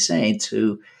Latter-day Saints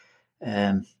who,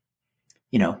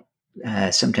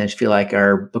 sometimes feel like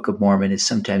our Book of Mormon is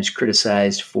sometimes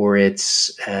criticized for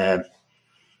its,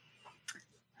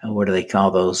 what do they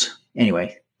call those?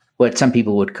 Anyway, what some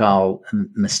people would call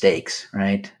mistakes,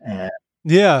 right?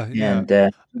 Yeah.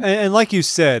 And like you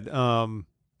said, an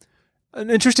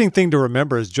interesting thing to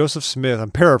remember is Joseph Smith,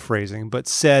 I'm paraphrasing, but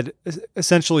said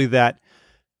essentially that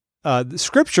the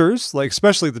scriptures, like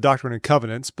especially the Doctrine and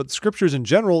Covenants, but the scriptures in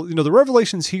general, the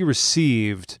revelations he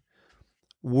received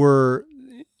were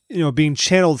being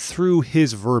channeled through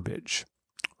his verbiage,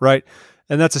 right?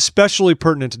 And that's especially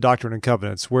pertinent to Doctrine and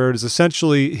Covenants, where it is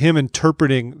essentially him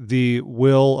interpreting the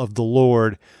will of the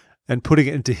Lord and putting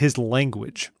it into his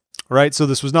language, right? So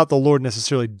this was not the Lord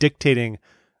necessarily dictating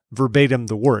verbatim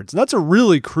the words. And that's a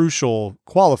really crucial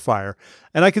qualifier.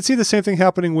 And I could see the same thing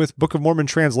happening with Book of Mormon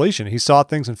translation. He saw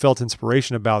things and felt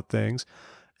inspiration about things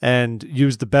and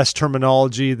used the best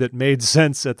terminology that made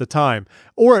sense at the time.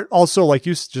 Or it also, like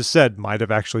you just said, might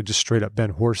have actually just straight up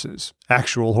been horses,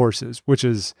 actual horses, which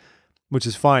is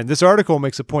fine. This article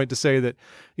makes a point to say that,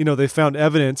 they found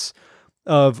evidence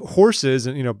of horses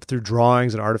and, through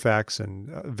drawings and artifacts and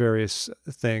various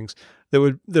things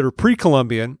that are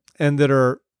pre-Columbian and that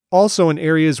are also in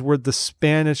areas where the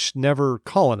Spanish never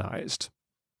colonized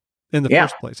in the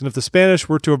first place. And if the Spanish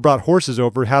were to have brought horses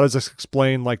over, how does this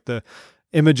explain like the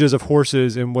images of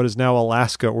horses in what is now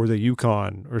Alaska or the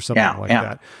Yukon or something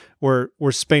that, where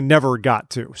Spain never got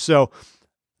to? So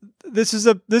this is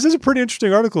a pretty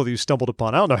interesting article that you stumbled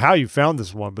upon. I don't know how you found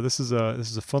this one, but this is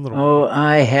a fun little. Oh,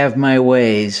 I have my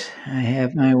ways.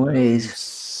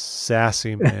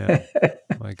 Sassy man.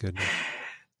 My goodness.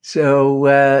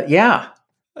 So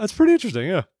that's pretty interesting.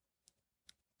 Yeah.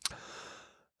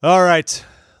 All right,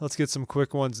 let's get some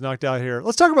quick ones knocked out here.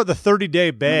 Let's talk about the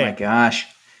 30-day ban. Oh my gosh.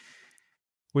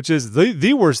 Which is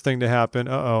the worst thing to happen.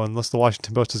 Unless the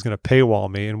Washington Post is going to paywall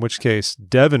me, in which case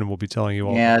Devin will be telling you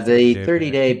all. Yeah, the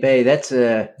 30-day bay. That's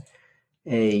an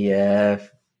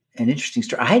interesting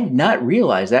story. I did not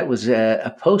realize that was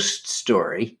a Post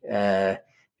story. Because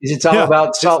it's all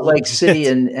about Salt Lake City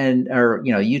and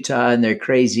Utah and their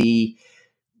crazy,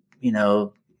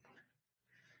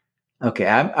 Okay,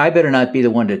 I better not be the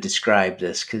one to describe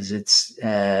this because it's.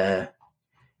 Let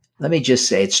me just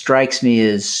say, it strikes me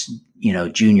as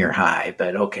junior high,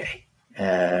 but okay.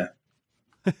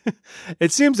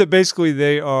 It seems that basically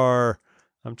they are.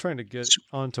 I'm trying to get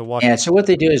onto watch. Yeah. So what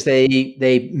they do is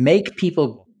they make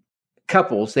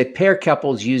couples. They pair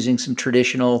couples using some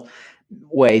traditional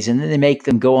ways, and then they make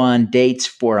them go on dates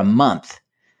for a month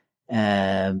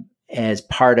as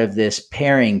part of this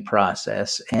pairing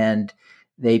process, and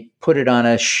they put it on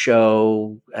a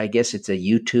show. I guess it's a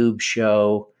YouTube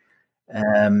show.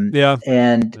 In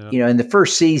the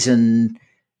first season,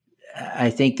 I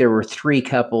think there were 3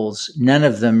 couples. None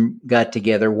of them got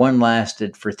together. One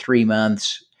lasted for 3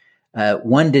 months.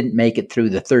 One didn't make it through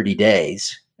the 30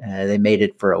 days. They made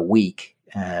it for a week.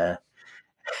 Anyway,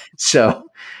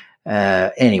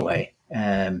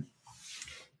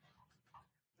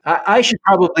 I should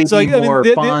probably be more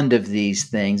fond of these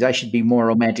things. I should be more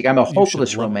romantic. I'm a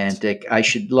hopeless romantic. I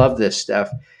should love this stuff.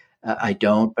 I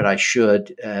don't, but I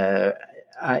should.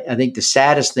 I think the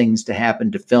saddest things to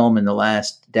happen to film in the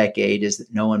last decade is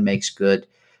that no one makes good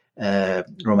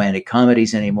romantic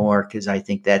comedies anymore, because I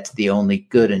think that's the only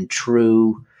good and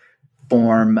true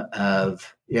form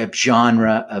of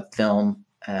genre of film.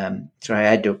 So I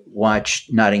had to watch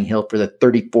Notting Hill for the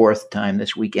 34th time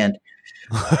this weekend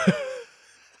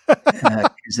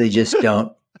because they just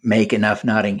don't make enough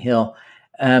Notting Hill.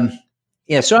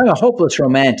 So I'm a hopeless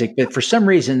romantic, but for some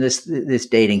reason, this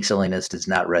dating silliness does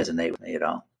not resonate with me at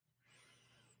all.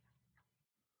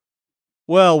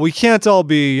 Well, we can't all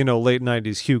be, late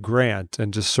 90s Hugh Grant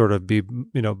and just sort of be,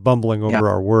 bumbling over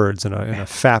our words in a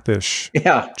fappish,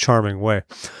 charming way.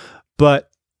 But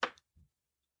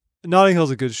Notting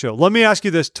Hill's a good show. Let me ask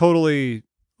you this, totally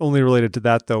only related to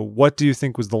that, though. What do you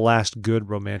think was the last good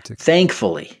romantic?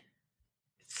 Thankfully,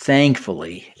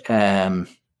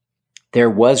 there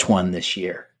was one this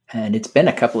year, and it's been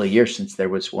a couple of years since there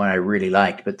was one I really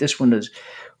liked, but this one is,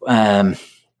 what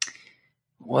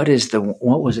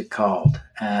was it called?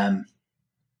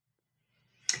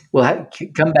 We'll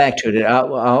come back to it.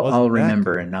 I'll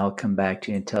remember and I'll come back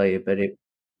to you and tell you, but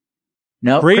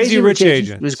Crazy Rich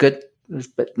Asians was good,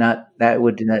 but not, that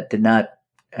was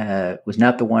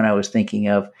not the one I was thinking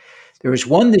of. There was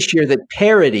one this year that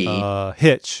parodied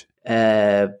Hitch.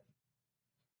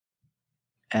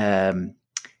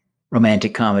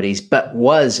 Romantic comedies, but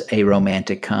was a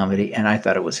romantic comedy, and I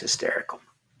thought it was hysterical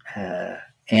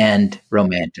and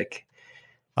romantic.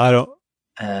 I don't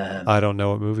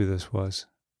know what movie this was.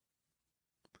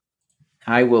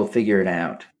 I will figure it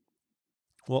out.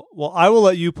 Well, I will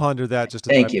let you ponder that just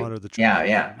as I ponder the truth.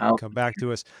 Yeah. I'll come back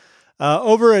to us.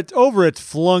 Over at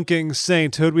Flunking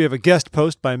Sainthood, we have a guest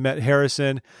post by Matt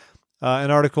Harrison.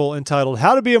 An article entitled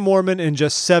 "How to Be a Mormon in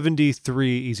Just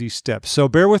 73 Easy Steps." So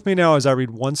bear with me now as I read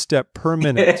one step per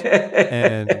minute.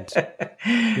 And,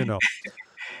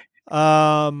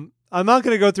 I'm not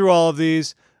going to go through all of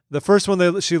these, The first one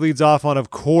that she leads off on, of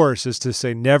course, is to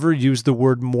say, never use the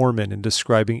word Mormon in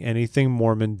describing anything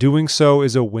Mormon. Doing so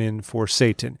is a win for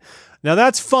Satan. Now,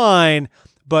 that's fine,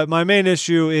 but my main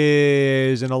issue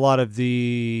is in a lot of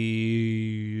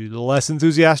the less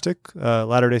enthusiastic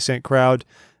Latter-day Saint crowd,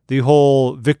 the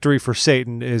whole victory for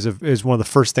Satan is one of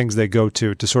the first things they go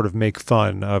to sort of make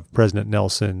fun of President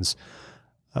Nelson's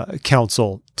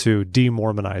counsel to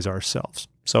de-Mormonize ourselves.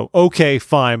 So, okay,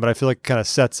 fine, but I feel like it kind of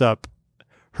sets up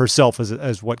herself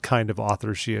as what kind of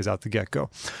author she is out the get-go.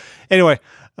 Anyway,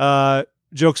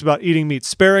 jokes about eating meat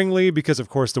sparingly because, of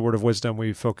course, the word of wisdom,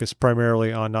 we focus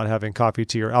primarily on not having coffee,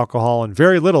 tea, or alcohol, and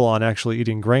very little on actually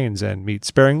eating grains and meat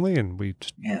sparingly, and we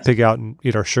just pig out and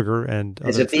eat our sugar and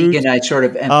as other a vegan, foods. I sort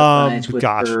of empathize with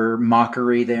her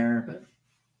mockery there. But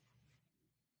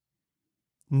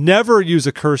never use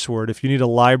a curse word. If you need a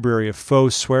library of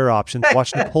faux swear options,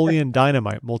 watch Napoleon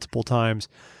Dynamite multiple times.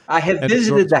 I have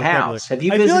visited the house. Have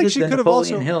you visited the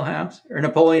Napoleon Hill house or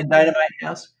Napoleon Dynamite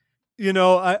house? You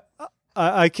know,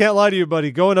 I can't lie to you,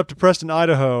 buddy. Going up to Preston,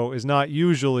 Idaho is not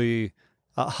usually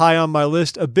high on my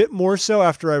list. A bit more so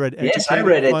after I read Educated. Yes, I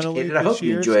read Educated. I hope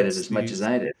you enjoyed it as much as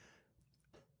I did.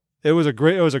 It was a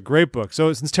great book.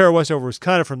 So since Tara Westover was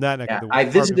kind of from that neck of the woods, I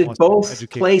visited both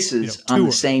places on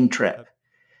the same trip.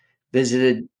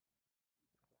 Visited.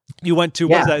 You went to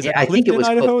what is that? I think it was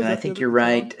Idaho? Clifton. I think you're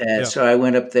right. So I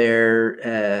went up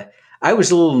there. I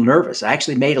was a little nervous. I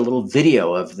actually made a little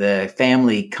video of the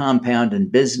family compound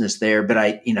and business there, but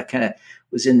I, kind of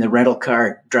was in the rental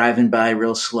car driving by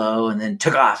real slow and then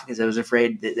took off because I was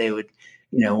afraid that they would,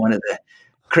 one of the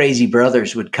crazy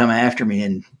brothers would come after me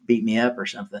and beat me up or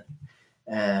something.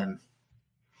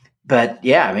 But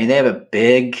yeah, I mean, they have a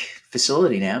big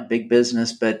facility now, big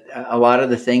business, but a lot of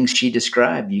the things she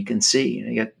described, you can see,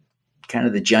 you got kind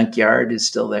of the junkyard is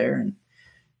still there. And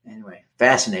anyway,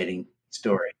 fascinating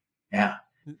story. Yeah.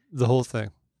 The whole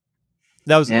thing.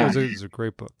 That was a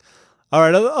great book. All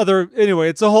right. Anyway,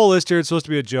 it's a whole list here. It's supposed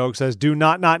to be a joke. It says, do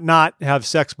not have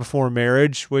sex before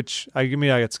marriage, which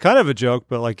it's kind of a joke,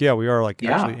 but we are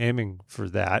actually aiming for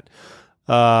that.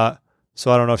 So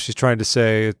I don't know if she's trying to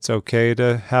say it's okay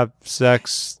to have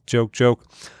sex. Joke.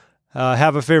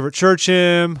 Have a favorite church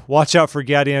hymn. Watch out for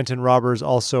Gadianton robbers.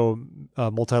 Also,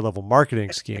 multi-level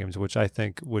marketing schemes, which I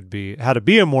think would be how to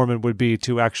be a Mormon would be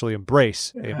to actually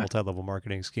embrace a multi-level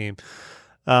marketing scheme.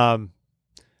 Turn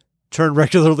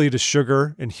regularly to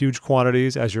sugar in huge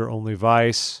quantities as your only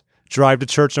vice. Drive to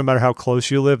church no matter how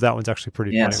close you live. That one's actually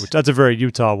pretty funny. That's a very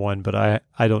Utah one, but I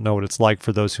don't know what it's like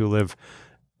for those who live,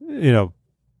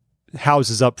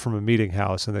 houses up from a meeting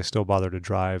house and they still bother to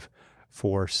drive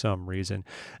for some reason.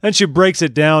 And she breaks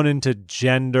it down into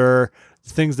gender,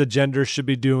 things the gender should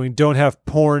be doing. Don't have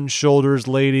porn shoulders,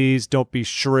 ladies. Don't be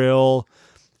shrill.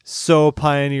 Sew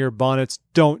pioneer bonnets.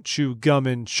 Don't chew gum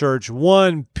in church.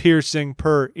 1 piercing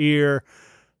per ear.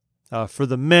 For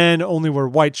the men, only wear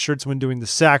white shirts when doing the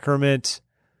sacrament.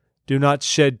 Do not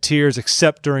shed tears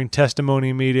except during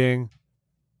testimony meeting.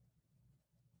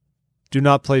 Do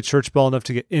not play church ball enough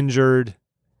to get injured.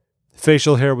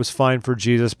 Facial hair was fine for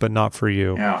Jesus, but not for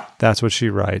you. Yeah. That's what she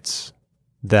writes.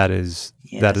 That is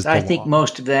I think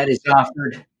most of that is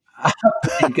offered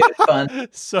in good fun.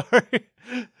 Sorry.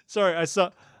 I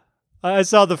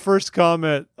saw the first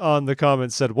comment on the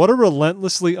comment said, "What a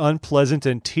relentlessly unpleasant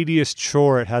and tedious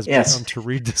chore it has become to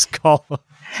read this column."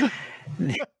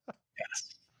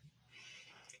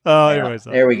 Anyways,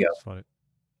 there we go. Funny.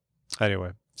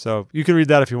 Anyway. So you can read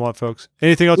that if you want, folks.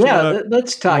 Anything else?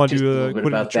 Let's talk just a little bit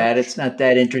about that. It's not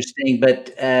that interesting,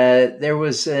 but there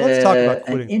was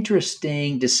an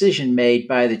interesting decision made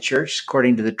by the church,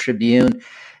 according to the Tribune.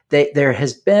 There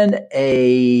has been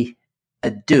a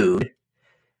dude,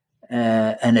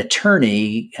 an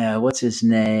attorney. What's his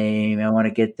name? I want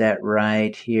to get that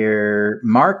right here.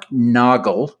 Mark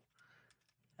Noggle,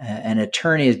 an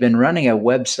attorney, has been running a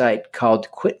website called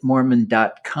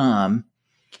quitmormon.com.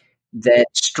 that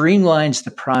streamlines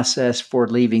the process for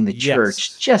leaving the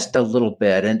church just a little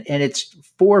bit. And it's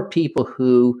for people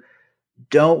who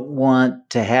don't want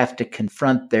to have to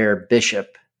confront their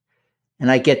bishop. And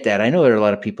I get that. I know there are a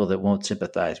lot of people that won't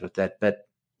sympathize with that. But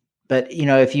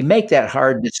if you make that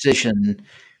hard decision,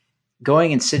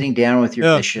 going and sitting down with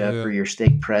your bishop or your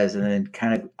stake president and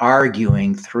kind of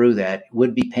arguing through that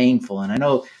would be painful. And I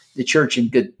know the church in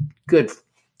good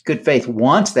faith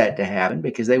wants that to happen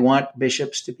because they want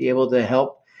bishops to be able to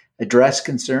help address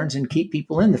concerns and keep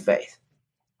people in the faith.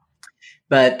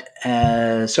 But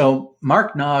so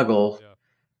Mark Noggle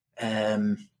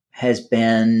has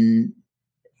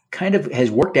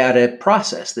worked out a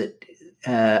process that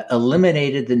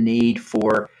eliminated the need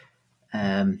for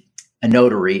a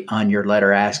notary on your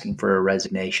letter asking for a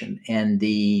resignation. And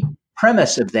the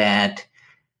premise of that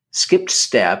skipped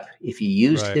step, if you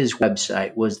used Right. his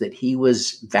website, was that he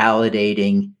was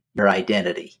validating your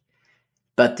identity.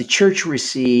 But the church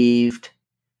received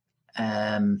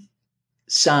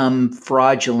some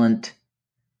fraudulent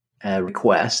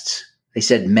requests. They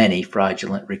said many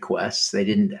fraudulent requests. They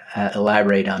didn't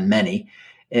elaborate on many,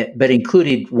 but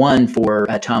included one for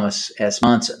Thomas S.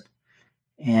 Monson.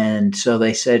 And so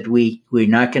they said, we're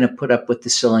not going to put up with the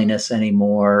silliness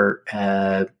anymore.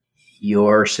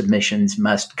 Your submissions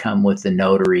must come with the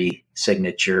notary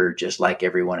signature, just like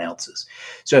everyone else's.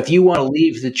 So if you want to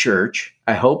leave the church,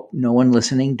 I hope no one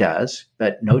listening does,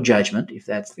 but no judgment if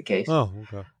that's the case. Oh,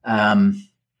 okay.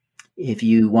 If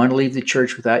you want to leave the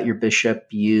church without your bishop,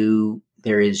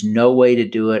 there is no way to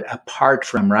do it apart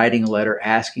from writing a letter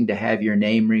asking to have your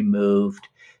name removed.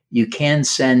 You can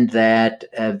send that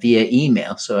via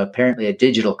email. So apparently a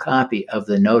digital copy of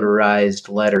the notarized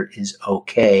letter is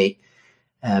okay.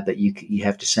 But you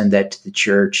have to send that to the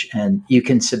church, and you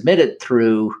can submit it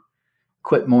through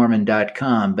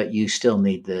quitmormon.com, but you still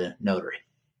need the notary.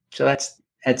 So that's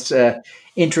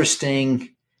interesting.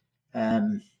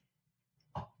 I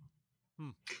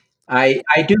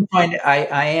do find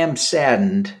I am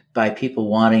saddened by people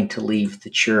wanting to leave the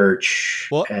church.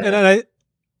 Well,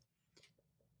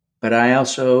 but I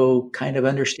also kind of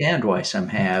understand why some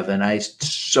have, and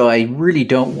so I really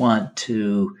don't want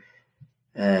to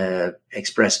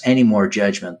express any more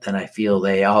judgment than I feel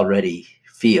they already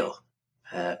feel.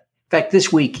 In fact,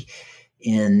 this week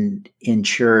in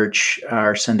church,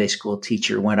 our Sunday school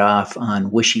teacher went off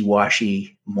on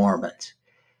wishy-washy Mormons,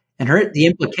 and the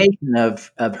implication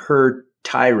of her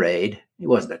tirade, it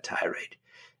wasn't a tirade.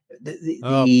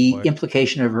 The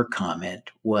implication of her comment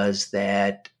was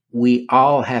that we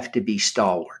all have to be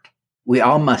stalwart. We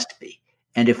all must be,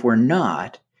 and if we're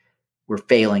not, we're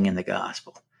failing in the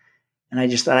gospel. And I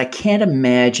just thought, I can't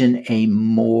imagine a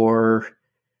more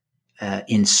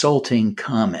insulting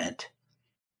comment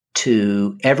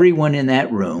to everyone in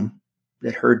that room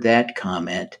that heard that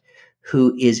comment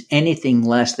who is anything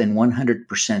less than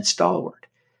 100% stalwart.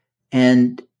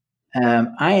 And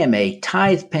I am a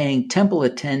tithe-paying,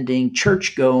 temple-attending,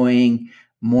 church-going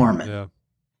Mormon. Yeah.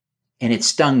 And it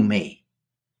stung me.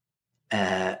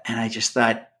 And I just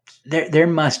thought, there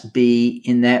must be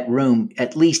in that room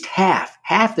at least half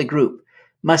the group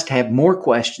must have more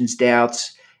questions,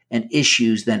 doubts, and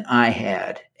issues than I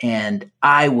had. And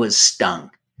I was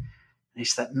stung. I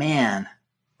just thought, man,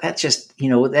 that's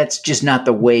just not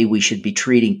the way we should be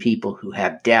treating people who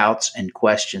have doubts and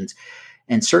questions.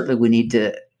 And certainly we need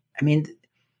to,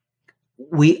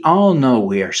 we all know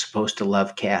we are supposed to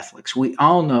love Catholics. We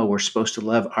all know we're supposed to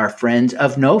love our friends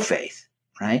of no faith,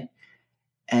 right?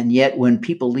 And yet when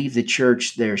people leave the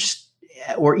church,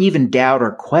 or even doubt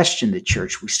or question the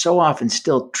church, we so often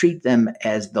still treat them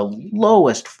as the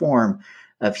lowest form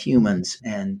of humans,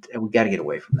 and we got to get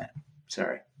away from that.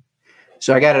 Sorry.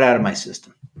 So I got it out of my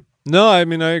system. No, I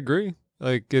agree.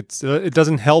 Like it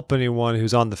doesn't help anyone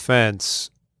who's on the fence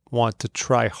want to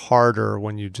try harder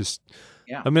when you just,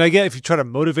 yeah. I get if you try to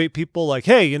motivate people like,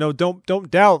 hey, don't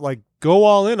doubt, like go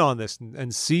all in on this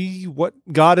and see what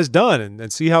God has done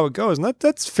and see how it goes. And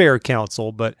that's fair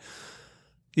counsel, but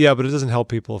yeah, but it doesn't help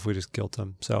people if we just guilt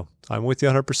them. So I'm with you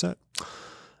 100%.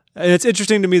 And it's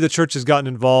interesting to me the church has gotten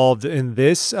involved in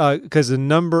this because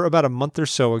about a month or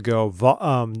so ago,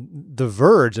 The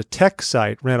Verge, a tech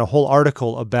site, ran a whole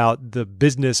article about the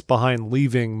business behind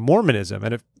leaving Mormonism,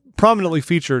 and it prominently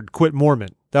featured Quit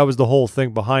Mormon. That was the whole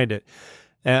thing behind it,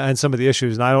 and some of the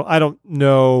issues. And I don't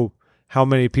know how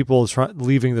many people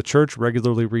leaving the church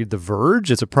regularly read The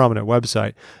Verge. It's a prominent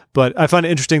website. But I find it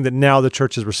interesting that now the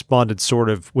church has responded sort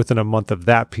of within a month of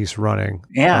that piece running.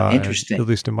 Yeah, interesting. At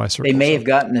least in my circle. They may have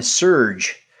gotten a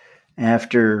surge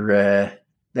after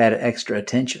that extra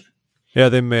attention. Yeah,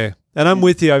 they may. And I'm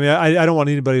with you. I don't want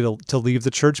anybody to leave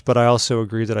the church, but I also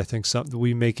agree that I think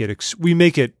we make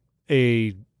it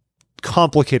a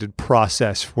complicated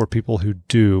process for people who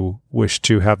do wish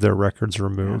to have their records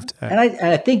removed. And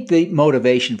I think the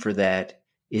motivation for that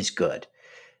is good.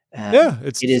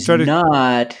 It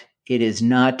is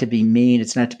not to be mean.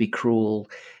 It's not to be cruel.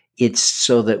 It's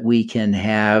so that we can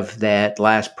have that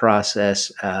last process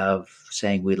of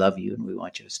saying we love you and we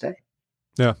want you to stay.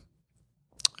 Yeah,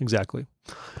 exactly.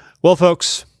 Well,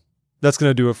 folks, that's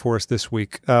going to do it for us this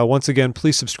week. Once again,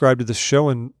 please subscribe to the show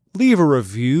and leave a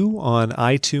review on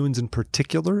iTunes in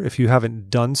particular. If you haven't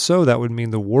done so, that would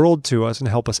mean the world to us and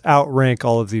help us outrank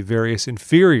all of the various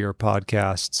inferior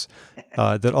podcasts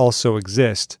that also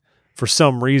exist for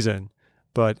some reason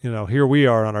But, here we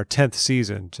are on our 10th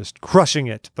season, just crushing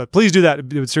it. But please do that.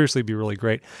 It would seriously be really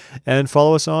great. And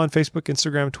follow us on Facebook,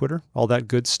 Instagram, Twitter, all that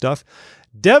good stuff.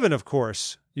 Devin, of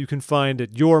course, you can find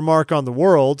at Your Mark on the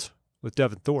World with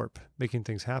Devin Thorpe, making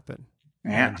things happen.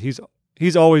 Yeah. And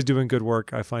he's always doing good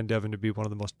work. I find Devin to be one of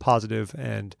the most positive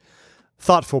and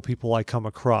thoughtful people I come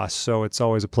across. So it's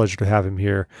always a pleasure to have him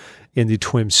here in the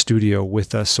TWIM studio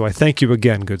with us. So I thank you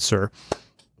again, good sir.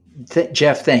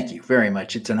 Jeff, thank you very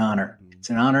much. It's an honor. It's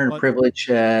an honor and a privilege.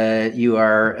 You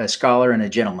are a scholar and a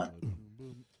gentleman.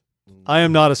 I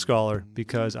am not a scholar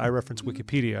because I reference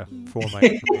Wikipedia for my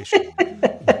information,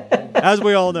 as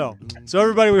we all know. So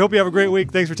everybody, we hope you have a great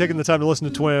week. Thanks for taking the time to listen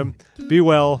to TWIM. Be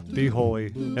well, be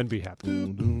holy, and be happy.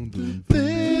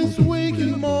 This week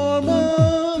in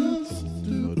Mormons.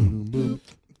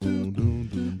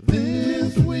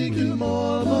 This week in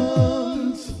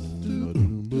Mormons.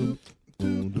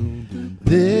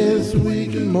 This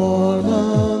week in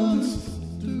Mormons.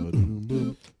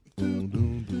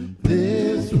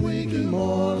 This week in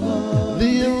Mormons.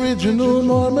 The original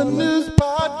Mormon News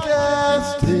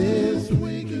Podcast.